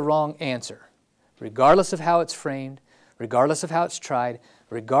still the wrong answer, regardless of how it's framed, regardless of how it's tried,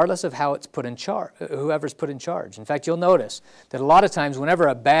 regardless of how it's put in charge, whoever's put in charge. In fact, you'll notice that a lot of times whenever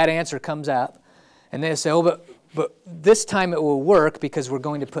a bad answer comes up, and they say, oh, but this time it will work because we're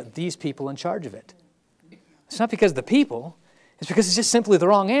going to put these people in charge of it. It's not because of the people. It's because it's just simply the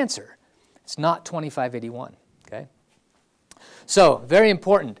wrong answer. It's not 2581, okay? So, very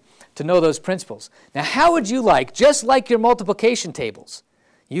important to know those principles. Now, how would you like, just like your multiplication tables,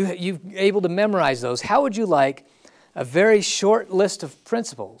 you're able to memorize those, how would you like a very short list of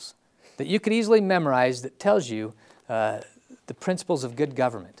principles that you could easily memorize that tells you the principles of good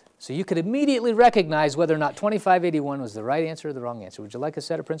government? So you could immediately recognize whether or not 2581 was the right answer or the wrong answer. Would you like a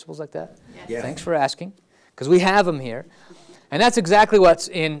set of principles like that? Yes. Yes. Thanks for asking, because we have them here. And that's exactly what's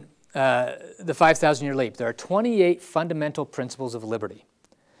in the 5,000-year leap. There are 28 fundamental principles of liberty.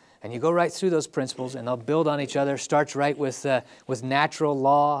 And you go right through those principles, and they'll build on each other. Starts right with natural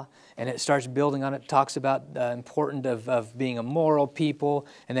law, and it starts building on it. Talks about the importance of being a moral people,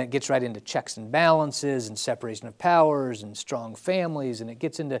 and then it gets right into checks and balances and separation of powers and strong families, and it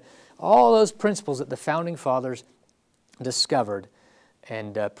gets into all those principles that the Founding Fathers discovered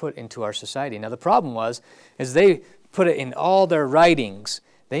and put into our society. Now, the problem is they put it in all their writings.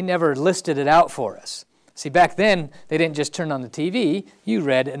 They never listed it out for us. See, back then, they didn't just turn on the TV. You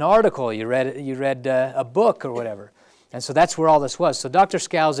read an article. You read a book or whatever. And so that's where all this was. So Dr.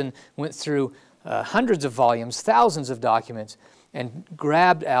 Skousen went through hundreds of volumes, thousands of documents, and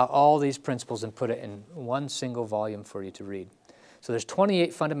grabbed out all these principles and put it in one single volume for you to read. So there's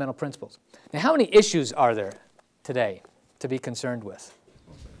 28 fundamental principles. Now, how many issues are there today to be concerned with?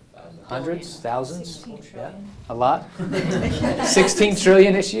 Hundreds? Thousands? 16 Yeah. trillion. A lot? 16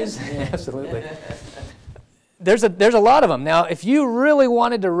 trillion issues? Absolutely. There's a lot of them. Now, if you really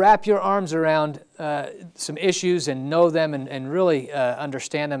wanted to wrap your arms around some issues and know them and really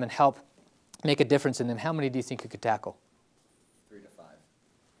understand them and help make a difference in them, how many do you think you could tackle? 3 to 5.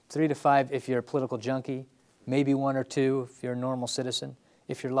 3 to 5 if you're a political junkie, maybe 1 or 2 if you're a normal citizen,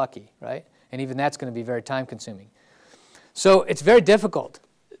 if you're lucky, right? And even that's going to be very time-consuming. So it's very difficult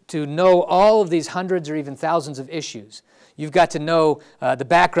to know all of these hundreds or even thousands of issues. You've got to know the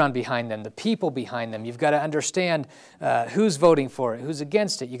background behind them, the people behind them. You've got to understand who's voting for it, who's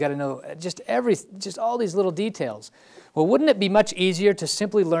against it. You've got to know just all these little details. Well, wouldn't it be much easier to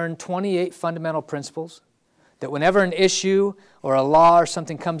simply learn 28 fundamental principles? That whenever an issue or a law or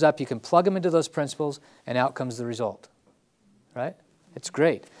something comes up, you can plug them into those principles and out comes the result, right? It's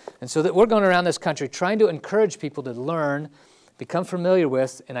great. And so that we're going around this country trying to encourage people to learn, become familiar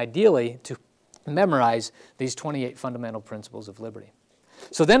with, and ideally to memorize these 28 fundamental principles of liberty.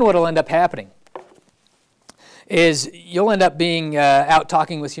 So then what will end up happening is you'll end up being out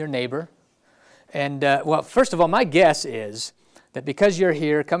talking with your neighbor. And, well, first of all, my guess is that because you're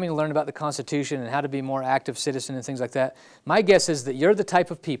here coming to learn about the Constitution and how to be a more active citizen and things like that, my guess is that you're the type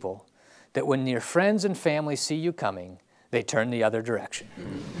of people that when your friends and family see you coming, they turn the other direction,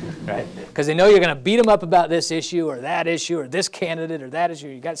 right? Because they know you're going to beat them up about this issue or this candidate or that issue.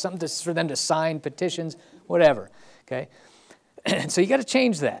 You got something for them to sign, petitions, whatever, okay? So you got to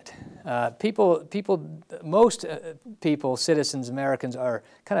change that. Most people, citizens, Americans, are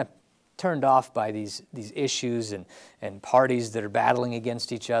kind of turned off by these issues and parties that are battling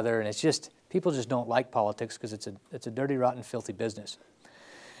against each other, and it's just people just don't like politics because it's a dirty, rotten, filthy business.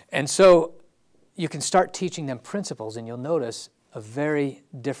 And so you can start teaching them principles, and you'll notice a very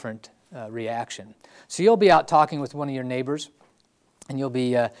different reaction. So you'll be out talking with one of your neighbors, and you'll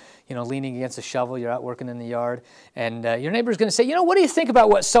be leaning against a shovel. You're out working in the yard, and your neighbor's going to say, what do you think about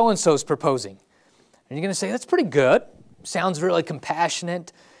what so-and-so's proposing? And you're going to say, that's pretty good. Sounds really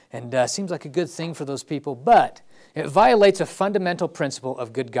compassionate, and seems like a good thing for those people, but it violates a fundamental principle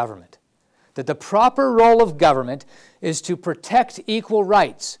of good government, that the proper role of government is to protect equal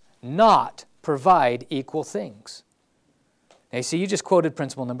rights, not provide equal things. Now, you see, you just quoted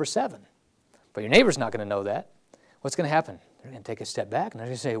principle number 7, but your neighbor's not going to know that. What's going to happen? They're going to take a step back, and they're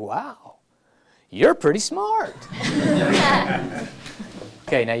going to say, wow, you're pretty smart.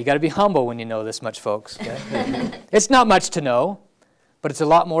 Okay, now you got to be humble when you know this much, folks. Okay? It's not much to know, but it's a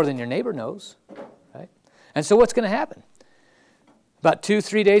lot more than your neighbor knows, right? And so what's going to happen? About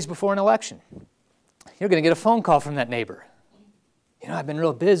 2-3 days before an election, you're going to get a phone call from that neighbor. You know, I've been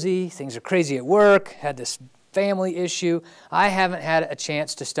real busy. Things are crazy at work. Had this family issue. I haven't had a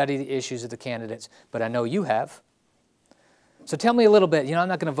chance to study the issues of the candidates, but I know you have. So tell me a little bit. You know, I'm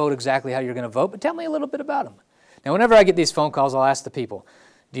not going to vote exactly how you're going to vote, but tell me a little bit about them. Now, whenever I get these phone calls, I'll ask the people,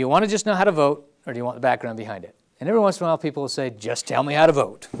 do you want to just know how to vote, or do you want the background behind it? And every once in a while, people will say, just tell me how to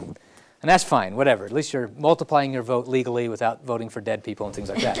vote. And that's fine, whatever. At least you're multiplying your vote legally without voting for dead people and things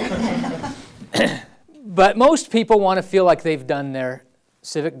like that. But most people want to feel like they've done their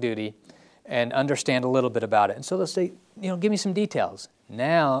civic duty and understand a little bit about it. And so they'll say, you know, give me some details.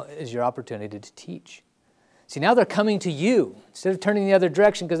 Now is your opportunity to teach. See, now they're coming to you. Instead of turning the other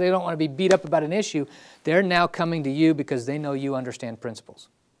direction because they don't want to be beat up about an issue, they're now coming to you because they know you understand principles.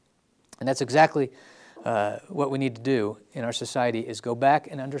 And that's exactly what we need to do in our society is go back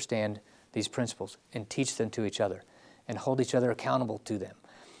and understand these principles and teach them to each other and hold each other accountable to them.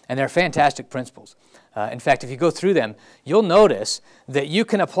 And they're fantastic principles. In fact, if you go through them, you'll notice that you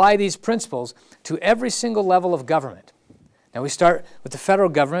can apply these principles to every single level of government. Now we start with the federal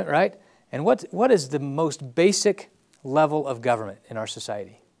government, right? And what is the most basic level of government in our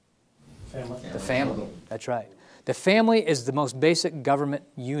society? Family. The family. That's right. The family is the most basic government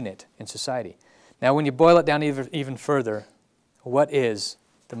unit in society. Now, when you boil it down even further, what is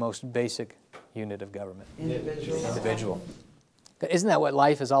the most basic unit of government? Individual. Individual. Isn't that what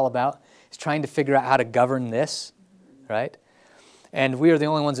life is all about? It's trying to figure out how to govern this, right? And we are the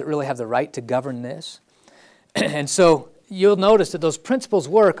only ones that really have the right to govern this. And so you'll notice that those principles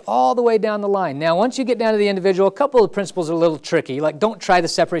work all the way down the line. Now, once you get down to the individual, a couple of principles are a little tricky. Like, don't try the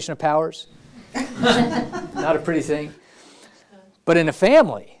separation of powers. Not a pretty thing. But in a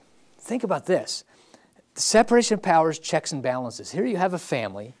family, think about this. The separation of powers, checks and balances. Here you have a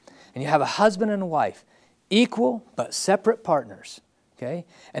family, and you have a husband and a wife, equal but separate partners, okay?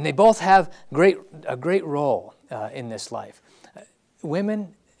 And they both have a great role in this life.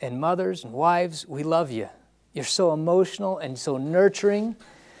 Women and mothers and wives, we love you. You're so emotional and so nurturing,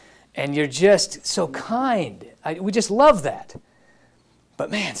 and you're just so kind. We just love that.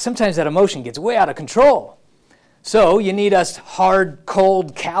 But man, sometimes that emotion gets way out of control. So you need us hard,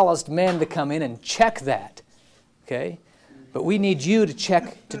 cold, calloused men to come in and check that, okay? But we need you to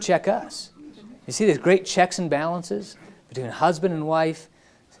check us. You see these great checks and balances between husband and wife,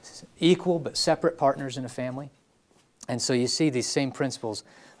 equal but separate partners in a family. And so you see these same principles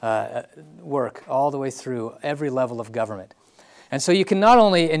work all the way through every level of government. And so you can not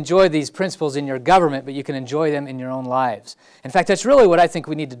only enjoy these principles in your government, but you can enjoy them in your own lives. In fact, that's really what I think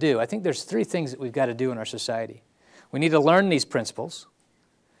we need to do. I think there's 3 things that we've got to do in our society. We need to learn these principles.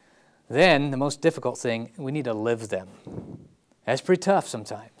 Then, the most difficult thing, we need to live them. That's pretty tough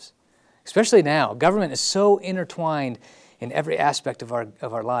sometimes. Especially now. Government is so intertwined in every aspect of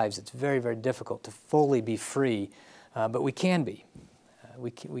our lives. It's very, very difficult to fully be free, but we can be.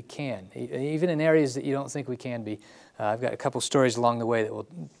 We can, even in areas that you don't think we can be. I've got a couple stories along the way that will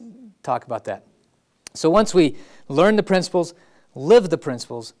talk about that. So once we learn the principles, live the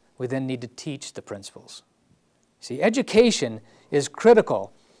principles, we then need to teach the principles. See, education is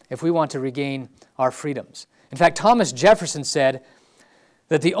critical if we want to regain our freedoms. In fact, Thomas Jefferson said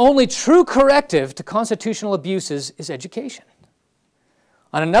that the only true corrective to constitutional abuses is education.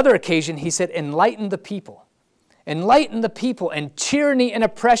 On another occasion, he said, enlighten the people. Enlighten the people, and tyranny and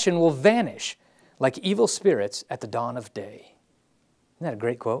oppression will vanish like evil spirits at the dawn of day. Isn't that a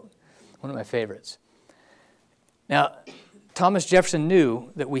great quote? One of my favorites. Now, Thomas Jefferson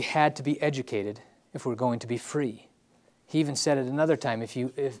knew that we had to be educated if we're going to be free. He even said at another time,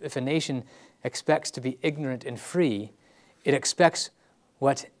 if a nation expects to be ignorant and free, it expects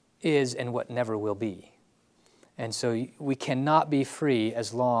what is and what never will be. And so we cannot be free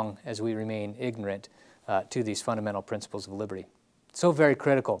as long as we remain ignorant to these fundamental principles of liberty. So very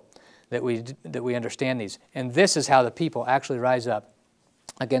critical that we understand these. And this is how the people actually rise up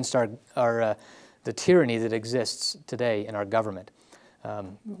against the tyranny that exists today in our government.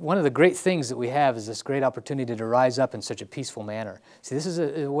 One of the great things that we have is this great opportunity to rise up in such a peaceful manner. See, this is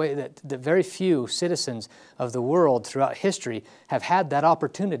a way that very few citizens of the world throughout history have had that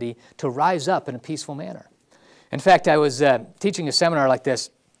opportunity to rise up in a peaceful manner. In fact, I was teaching a seminar like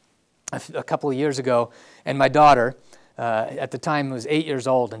this a couple of years ago, and my daughter, at the time, was 8 years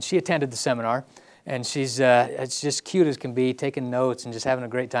old, and she attended the seminar, and she's just cute as can be, taking notes and just having a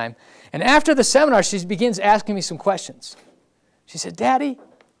great time. And after the seminar, she begins asking me some questions. She said, Daddy,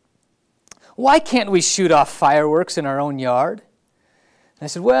 why can't we shoot off fireworks in our own yard? And I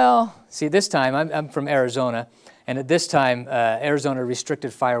said, well, see, this time, I'm from Arizona, and at this time, Arizona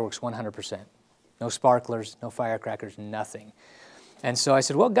restricted fireworks 100%. No sparklers, no firecrackers, nothing. And so I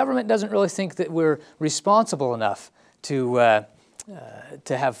said, well, government doesn't really think that we're responsible enough to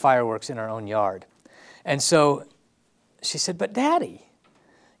have fireworks in our own yard. And so she said, but Daddy,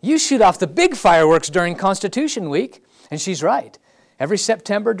 you shoot off the big fireworks during Constitution Week. And she's right. Every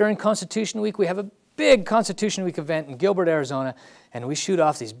September during Constitution Week, we have a big Constitution Week event in Gilbert, Arizona, and we shoot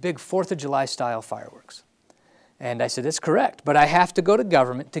off these big 4th of July style fireworks. And I said, that's correct, but I have to go to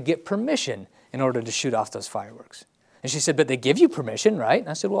government to get permission in order to shoot off those fireworks. And she said, but they give you permission, right? And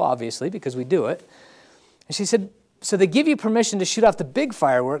I said, well, obviously, because we do it. And she said, so they give you permission to shoot off the big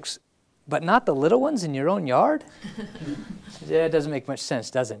fireworks, but not the little ones in your own yard? I said, yeah, it doesn't make much sense,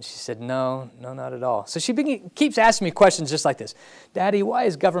 does it? She said, no, not at all. So she keeps asking me questions just like this. Daddy, why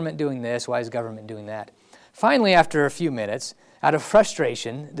is government doing this? Why is government doing that? Finally, after a few minutes, out of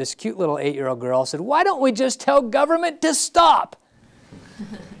frustration, this cute little 8-year-old girl said, why don't we just tell government to stop?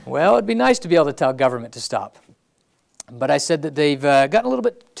 Well, it'd be nice to be able to tell government to stop. But I said that they've gotten a little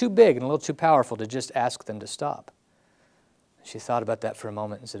bit too big and a little too powerful to just ask them to stop. She thought about that for a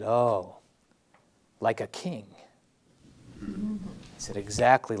moment and said, oh, like a king. I said,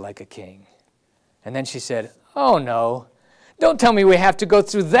 exactly like a king. And then she said, oh no, don't tell me we have to go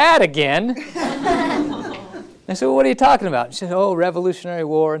through that again. I said, well, what are you talking about? She said, oh, Revolutionary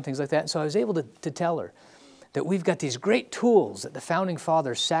War and things like that. And so I was able to tell her that we've got these great tools that the Founding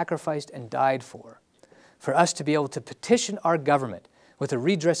Fathers sacrificed and died for us to be able to petition our government with a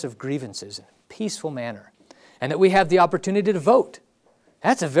redress of grievances in a peaceful manner, and that we have the opportunity to vote.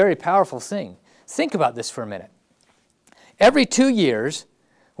 That's a very powerful thing. Think about this for a minute. Every 2 years,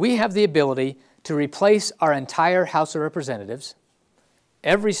 we have the ability to replace our entire House of Representatives,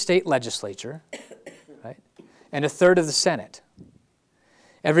 every state legislature, right, and a third of the Senate.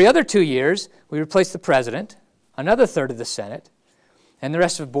 Every other 2 years, we replace the president, another third of the Senate, and the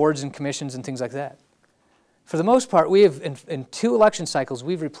rest of boards and commissions and things like that. For the most part, we have, in 2 election cycles,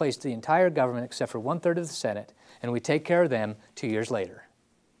 we've replaced the entire government except for 1/3 of the Senate, and we take care of them 2 years later.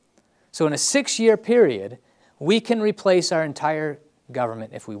 So in a 6-year period, we can replace our entire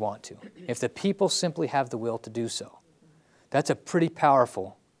government if we want to, if the people simply have the will to do so. That's a pretty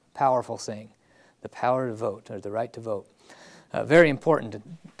powerful thing, the power to vote, or the right to vote. Very important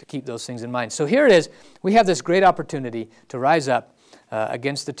to keep those things in mind. So here it is. We have this great opportunity to rise up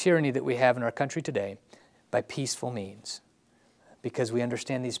against the tyranny that we have in our country today by peaceful means, because we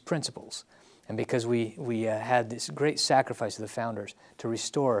understand these principles, and because we had this great sacrifice of the founders to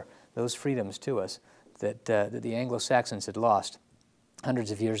restore those freedoms to us that the Anglo-Saxons had lost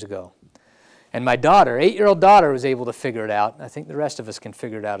hundreds of years ago. And my daughter, 8-year-old daughter, was able to figure it out. I think the rest of us can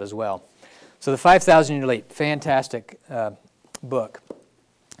figure it out as well. So the 5,000 Year Leap, fantastic book.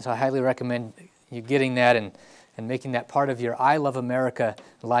 So I highly recommend you getting that and making that part of your I Love America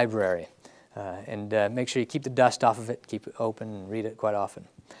library. And make sure you keep the dust off of it, keep it open, and read it quite often.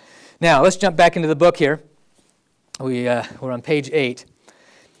 Now, let's jump back into the book here. We're on page 8.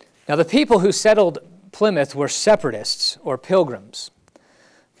 Now, the people who settled Plymouth were separatists or pilgrims.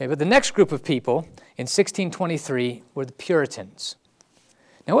 Okay, but the next group of people in 1623 were the Puritans.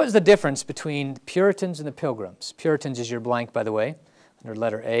 Now, what is the difference between the Puritans and the Pilgrims? Puritans is your blank, by the way, under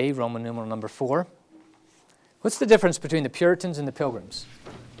letter A, Roman numeral number 4. What's the difference between the Puritans and the Pilgrims?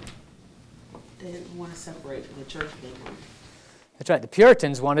 They didn't want to separate from the Church of England. That's right. The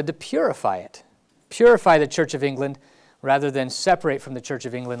Puritans wanted to purify it. Purify the Church of England rather than separate from the Church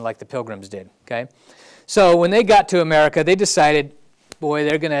of England like the Pilgrims did. Okay? So when they got to America, they decided, boy,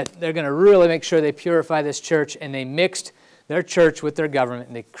 they're gonna really make sure they purify this church, and they mixed their church with their government,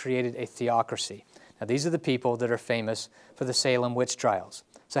 and they created a theocracy. Now, these are the people that are famous for the Salem witch trials.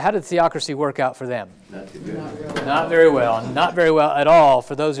 So how did theocracy work out for them? Not too good. Not very well. Not very well at all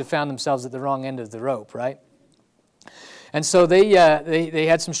for those who found themselves at the wrong end of the rope, right? And so they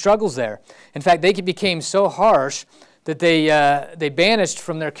had some struggles there. In fact, they became so harsh that they banished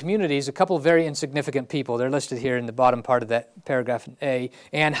from their communities a couple of very insignificant people. They're listed here in the bottom part of that paragraph A.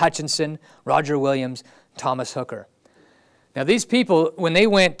 Anne Hutchinson, Roger Williams, Thomas Hooker. Now these people, when they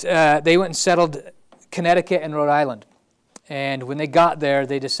went and settled Connecticut and Rhode Island. And when they got there,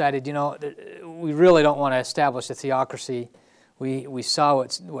 they decided, you know, we really don't want to establish a theocracy. We saw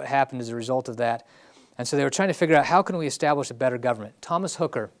what happened as a result of that. And so they were trying to figure out, how can we establish a better government? Thomas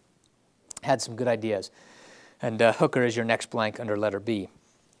Hooker had some good ideas. And Hooker is your next blank under letter B.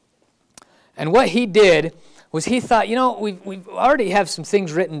 And what he did was he thought, you know, we already have some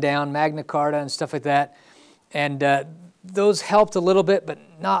things written down, Magna Carta and stuff like that. And those helped a little bit, but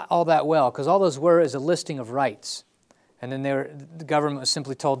not all that well, because all those were is a listing of rights. And then the government was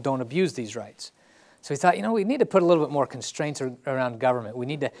simply told, don't abuse these rights. So he thought, we need to put a little bit more constraints around government. We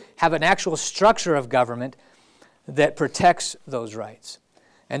need to have an actual structure of government that protects those rights.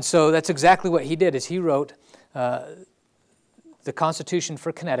 And so that's exactly what he did, is he wrote the Constitution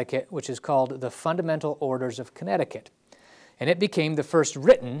for Connecticut, which is called the Fundamental Orders of Connecticut. And it became the first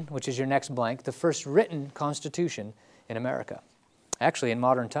written, which is your next blank, the first written constitution in America, actually in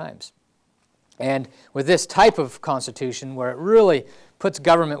modern times. And with this type of constitution, where it really puts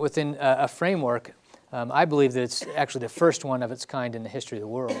government within a framework, I believe that it's actually the first one of its kind in the history of the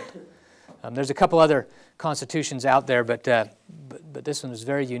world. There's a couple other constitutions out there, but this one is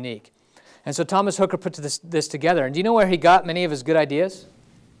very unique. And so Thomas Hooker put this together. And do you know where he got many of his good ideas?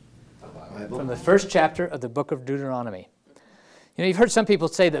 From the first chapter of the book of Deuteronomy. You've heard some people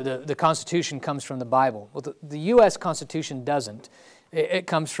say that the Constitution comes from the Bible. Well, the U.S. Constitution doesn't. It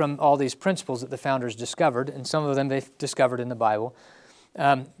comes from all these principles that the founders discovered, and some of them they've discovered in the Bible.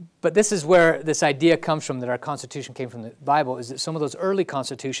 But this is where this idea comes from, that our Constitution came from the Bible, is that some of those early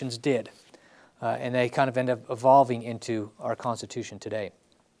constitutions did. And they kind of end up evolving into our Constitution today.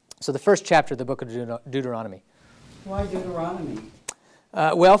 So the first chapter of the book of Deuteronomy. Why Deuteronomy?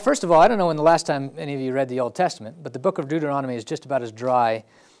 Well, first of all, I don't know when the last time any of you read the Old Testament, but the book of Deuteronomy is just about as dry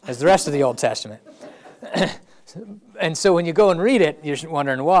as the rest of the Old Testament. And so when you go and read it, you're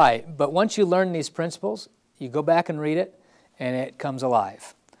wondering why. But once you learn these principles, you go back and read it, and it comes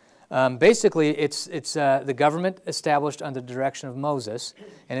alive. Basically, it's the government established under the direction of Moses,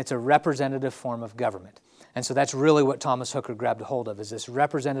 and it's a representative form of government. And so that's really what Thomas Hooker grabbed a hold of, is this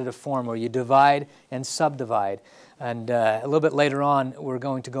representative form where you divide and subdivide. And a little bit later on, we're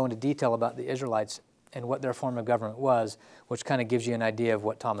going to go into detail about the Israelites and what their form of government was, which kind of gives you an idea of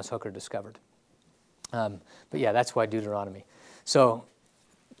what Thomas Hooker discovered. But yeah, that's why Deuteronomy. So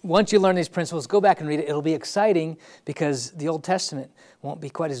once you learn these principles, go back and read it. It'll be exciting because the Old Testament won't be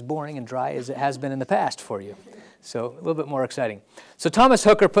quite as boring and dry as it has been in the past for you. So a little bit more exciting. So Thomas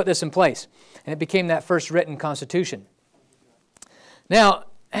Hooker put this in place, and it became that first written constitution. Now,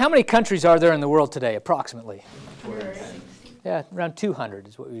 how many countries are there in the world today, approximately? Yeah, around 200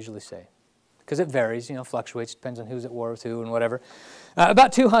 is what we usually say. Because it varies, fluctuates, depends on who's at war with who and whatever.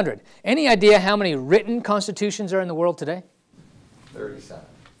 About 200. Any idea how many written constitutions are in the world today? 37.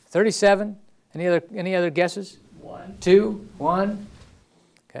 37? Any other guesses? 1. 2? 1?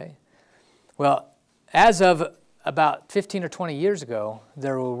 Okay. Well, as of about 15 or 20 years ago,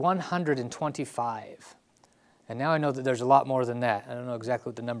 there were 125. And now I know that there's a lot more than that. I don't know exactly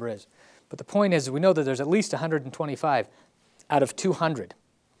what the number is. But the point is, we know that there's at least 125 out of 200.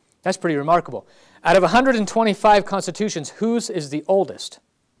 That's pretty remarkable. Out of 125 constitutions, whose is the oldest?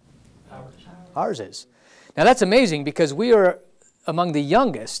 Ours is. Now that's amazing because we are among the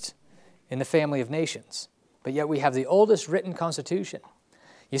youngest in the family of nations, but yet we have the oldest written constitution.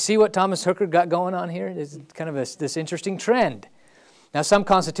 You see what Thomas Hooker got going on here? It's kind of this interesting trend. Now some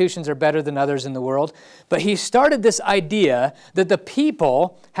constitutions are better than others in the world, but he started this idea that the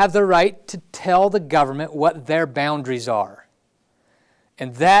people have the right to tell the government what their boundaries are.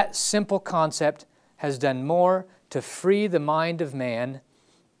 And that simple concept has done more to free the mind of man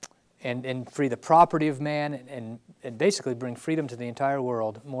and free the property of man and basically bring freedom to the entire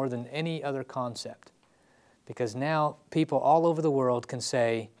world more than any other concept. Because now people all over the world can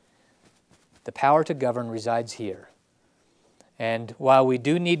say, the power to govern resides here. And while we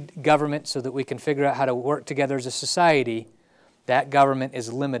do need government so that we can figure out how to work together as a society, that government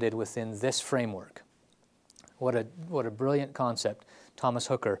is limited within this framework. What a brilliant concept Thomas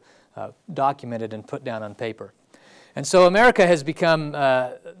Hooker documented and put down on paper. And so America has become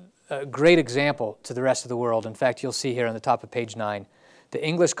a great example to the rest of the world. In fact, you'll see here on the top of page 9, the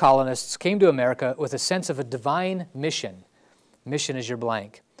English colonists came to America with a sense of a divine mission. Mission is your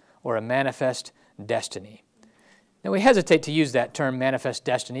blank, or a manifest destiny. Now, we hesitate to use that term, manifest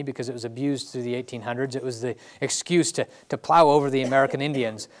destiny, because it was abused through the 1800s. It was the excuse to plow over the American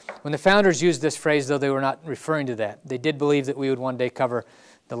Indians. When the founders used this phrase, though, they were not referring to that. They did believe that we would one day cover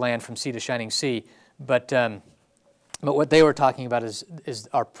the land from sea to shining sea. But what they were talking about is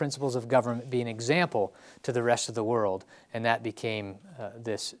our principles of government being an example to the rest of the world. And that became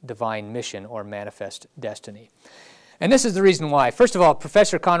this divine mission or manifest destiny. And this is the reason why. First of all,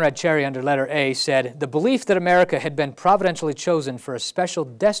 Professor Conrad Cherry under letter A said, the belief that America had been providentially chosen for a special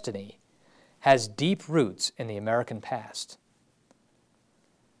destiny has deep roots in the American past.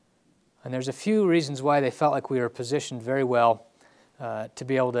 And there's a few reasons why they felt like we were positioned very well to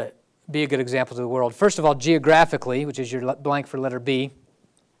be able to be a good example to the world. First of all, geographically, which is your blank for letter B,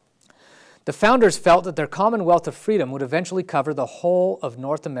 The founders felt that their commonwealth of freedom would eventually cover the whole of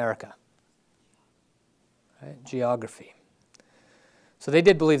North America. Right? Geography. So they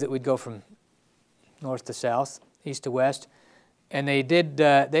did believe that we'd go from north to south, east to west, and they did.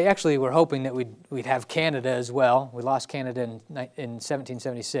 They actually were hoping that we'd have Canada as well. We lost Canada in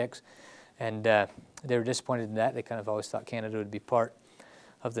 1776, and they were disappointed in that. They kind of always thought Canada would be part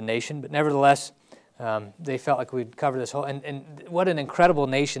of the nation, but nevertheless, they felt like we'd cover this whole. And what an incredible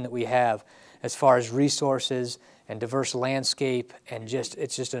nation that we have, as far as resources and diverse landscape, and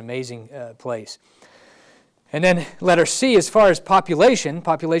it's just an amazing place. And then letter C, as far as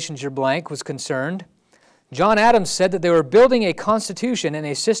population's your blank, was concerned, John Adams said that they were building a constitution and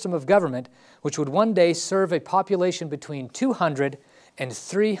a system of government which would one day serve a population between 200 and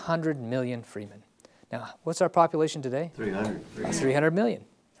 300 million freemen. Now, what's our population today? 300. About 300 million,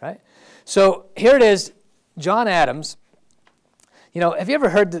 right? So here it is, John Adams. You know, have you ever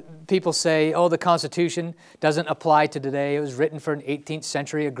heard people say, oh, the Constitution doesn't apply to today. It was written for an 18th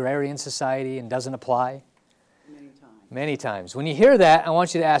century agrarian society and doesn't apply? Many times. When you hear that, I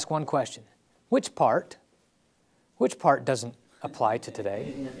want you to ask one question. Which part doesn't apply to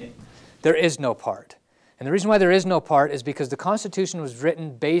today? There is no part. And the reason why there is no part is because the Constitution was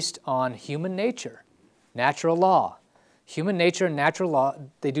written based on human nature, natural law. Human nature and natural law,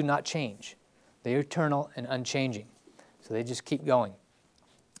 they do not change. They are eternal and unchanging. So they just keep going.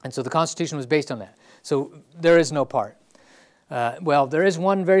 And so the Constitution was based on that. So there is no part. Well, there is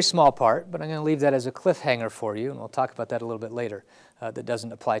one very small part, but I'm going to leave that as a cliffhanger for you, and we'll talk about that a little bit later, that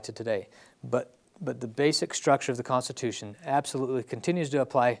doesn't apply to today. But the basic structure of the Constitution absolutely continues to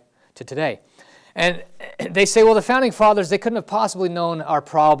apply to today. And they say, well, the Founding Fathers, they couldn't have possibly known our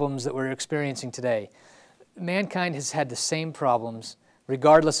problems that we're experiencing today. Mankind has had the same problems,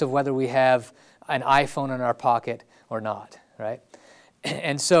 regardless of whether we have an iPhone in our pocket or not, right?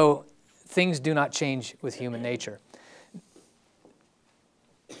 And so things do not change with human nature.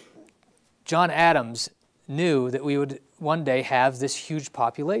 John Adams knew that we would one day have this huge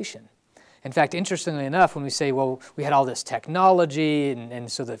population. In fact, interestingly enough, when we say, well, we had all this technology,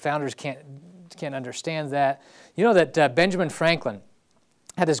 and so the founders can't understand that, you know that Benjamin Franklin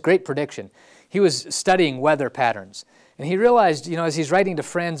had this great prediction. He was studying weather patterns, and he realized, you know, as he's writing to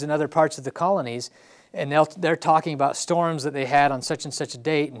friends in other parts of the colonies, and they're talking about storms that they had on such and such a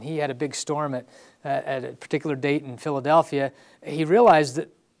date, and he had a big storm at a particular date in Philadelphia, he realized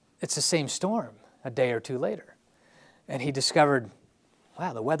that it's the same storm a day or two later. And he discovered,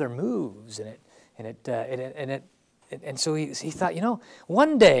 wow, the weather moves, and so he thought, you know,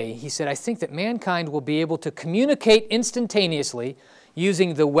 one day, he said, I think that mankind will be able to communicate instantaneously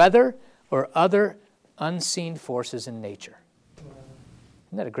using the weather or other unseen forces in nature.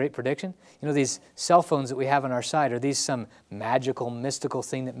 Isn't that a great prediction? You know, these cell phones that we have on our side, are these some magical, mystical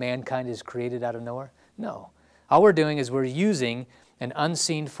thing that mankind has created out of nowhere? No. All we're doing is we're using an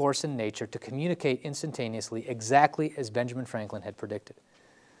unseen force in nature to communicate instantaneously exactly as Benjamin Franklin had predicted.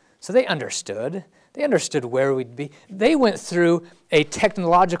 So they understood. They understood where we'd be. They went through a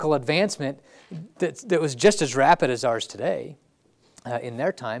technological advancement that was just as rapid as ours today. In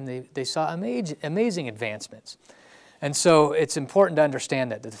their time, they saw amazing advancements. And so it's important to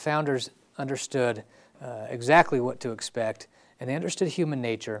understand that the founders understood exactly what to expect, and they understood human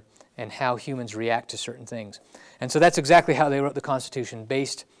nature and how humans react to certain things. And so that's exactly how they wrote the Constitution,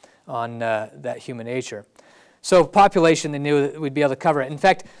 based on that human nature. So population, they knew that we'd be able to cover it. In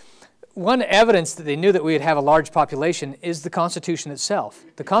fact, one evidence that they knew that we would have a large population is the Constitution itself.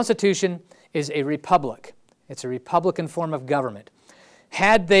 The Constitution is a republic. It's a republican form of government.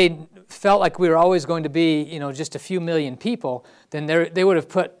 Had they felt like we were always going to be, you know, just a few million people, then they would have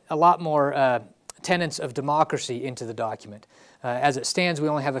put a lot more tenets of democracy into the document. As it stands, we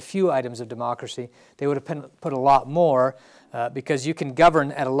only have a few items of democracy. They would have put a lot more because you can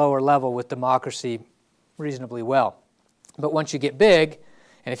govern at a lower level with democracy reasonably well. But once you get big,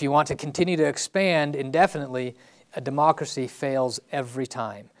 and if you want to continue to expand indefinitely, a democracy fails every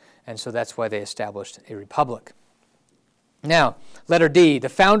time. And so that's why they established a republic. Now, letter D, the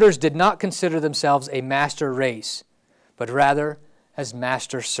founders did not consider themselves a master race, but rather as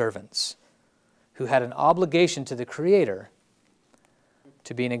master servants who had an obligation to the Creator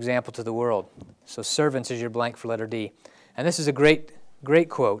to be an example to the world. So servants is your blank for letter D. And this is a great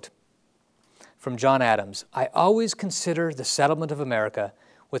quote from John Adams. I always consider the settlement of America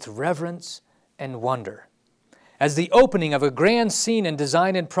with reverence and wonder, as the opening of a grand scene in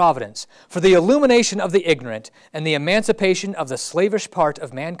design and providence for the illumination of the ignorant and the emancipation of the slavish part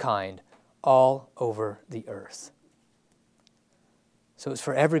of mankind all over the earth. So it's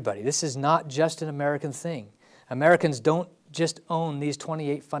for everybody. This is not just an American thing. Americans don't just own these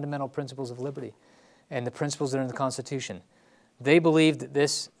 28 fundamental principles of liberty and the principles that are in the Constitution. They believed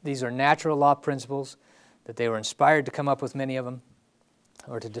that these are natural law principles, that they were inspired to come up with many of them,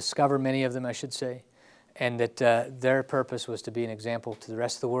 or to discover many of them, I should say, and that their purpose was to be an example to the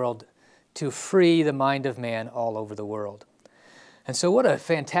rest of the world, to free the mind of man all over the world. And so what a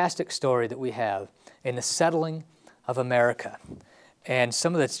fantastic story that we have in the settling of America and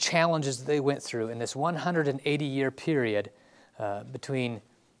some of the challenges that they went through in this 180-year period between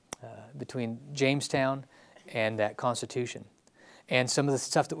Jamestown and that Constitution. And some of the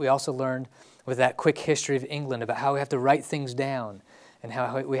stuff that we also learned with that quick history of England about how we have to write things down and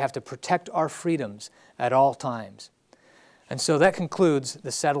how we have to protect our freedoms at all times. And so that concludes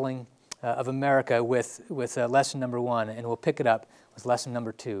the settling of America with lesson number 1, and we'll pick it up with lesson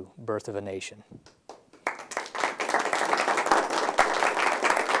number 2, Birth of a Nation.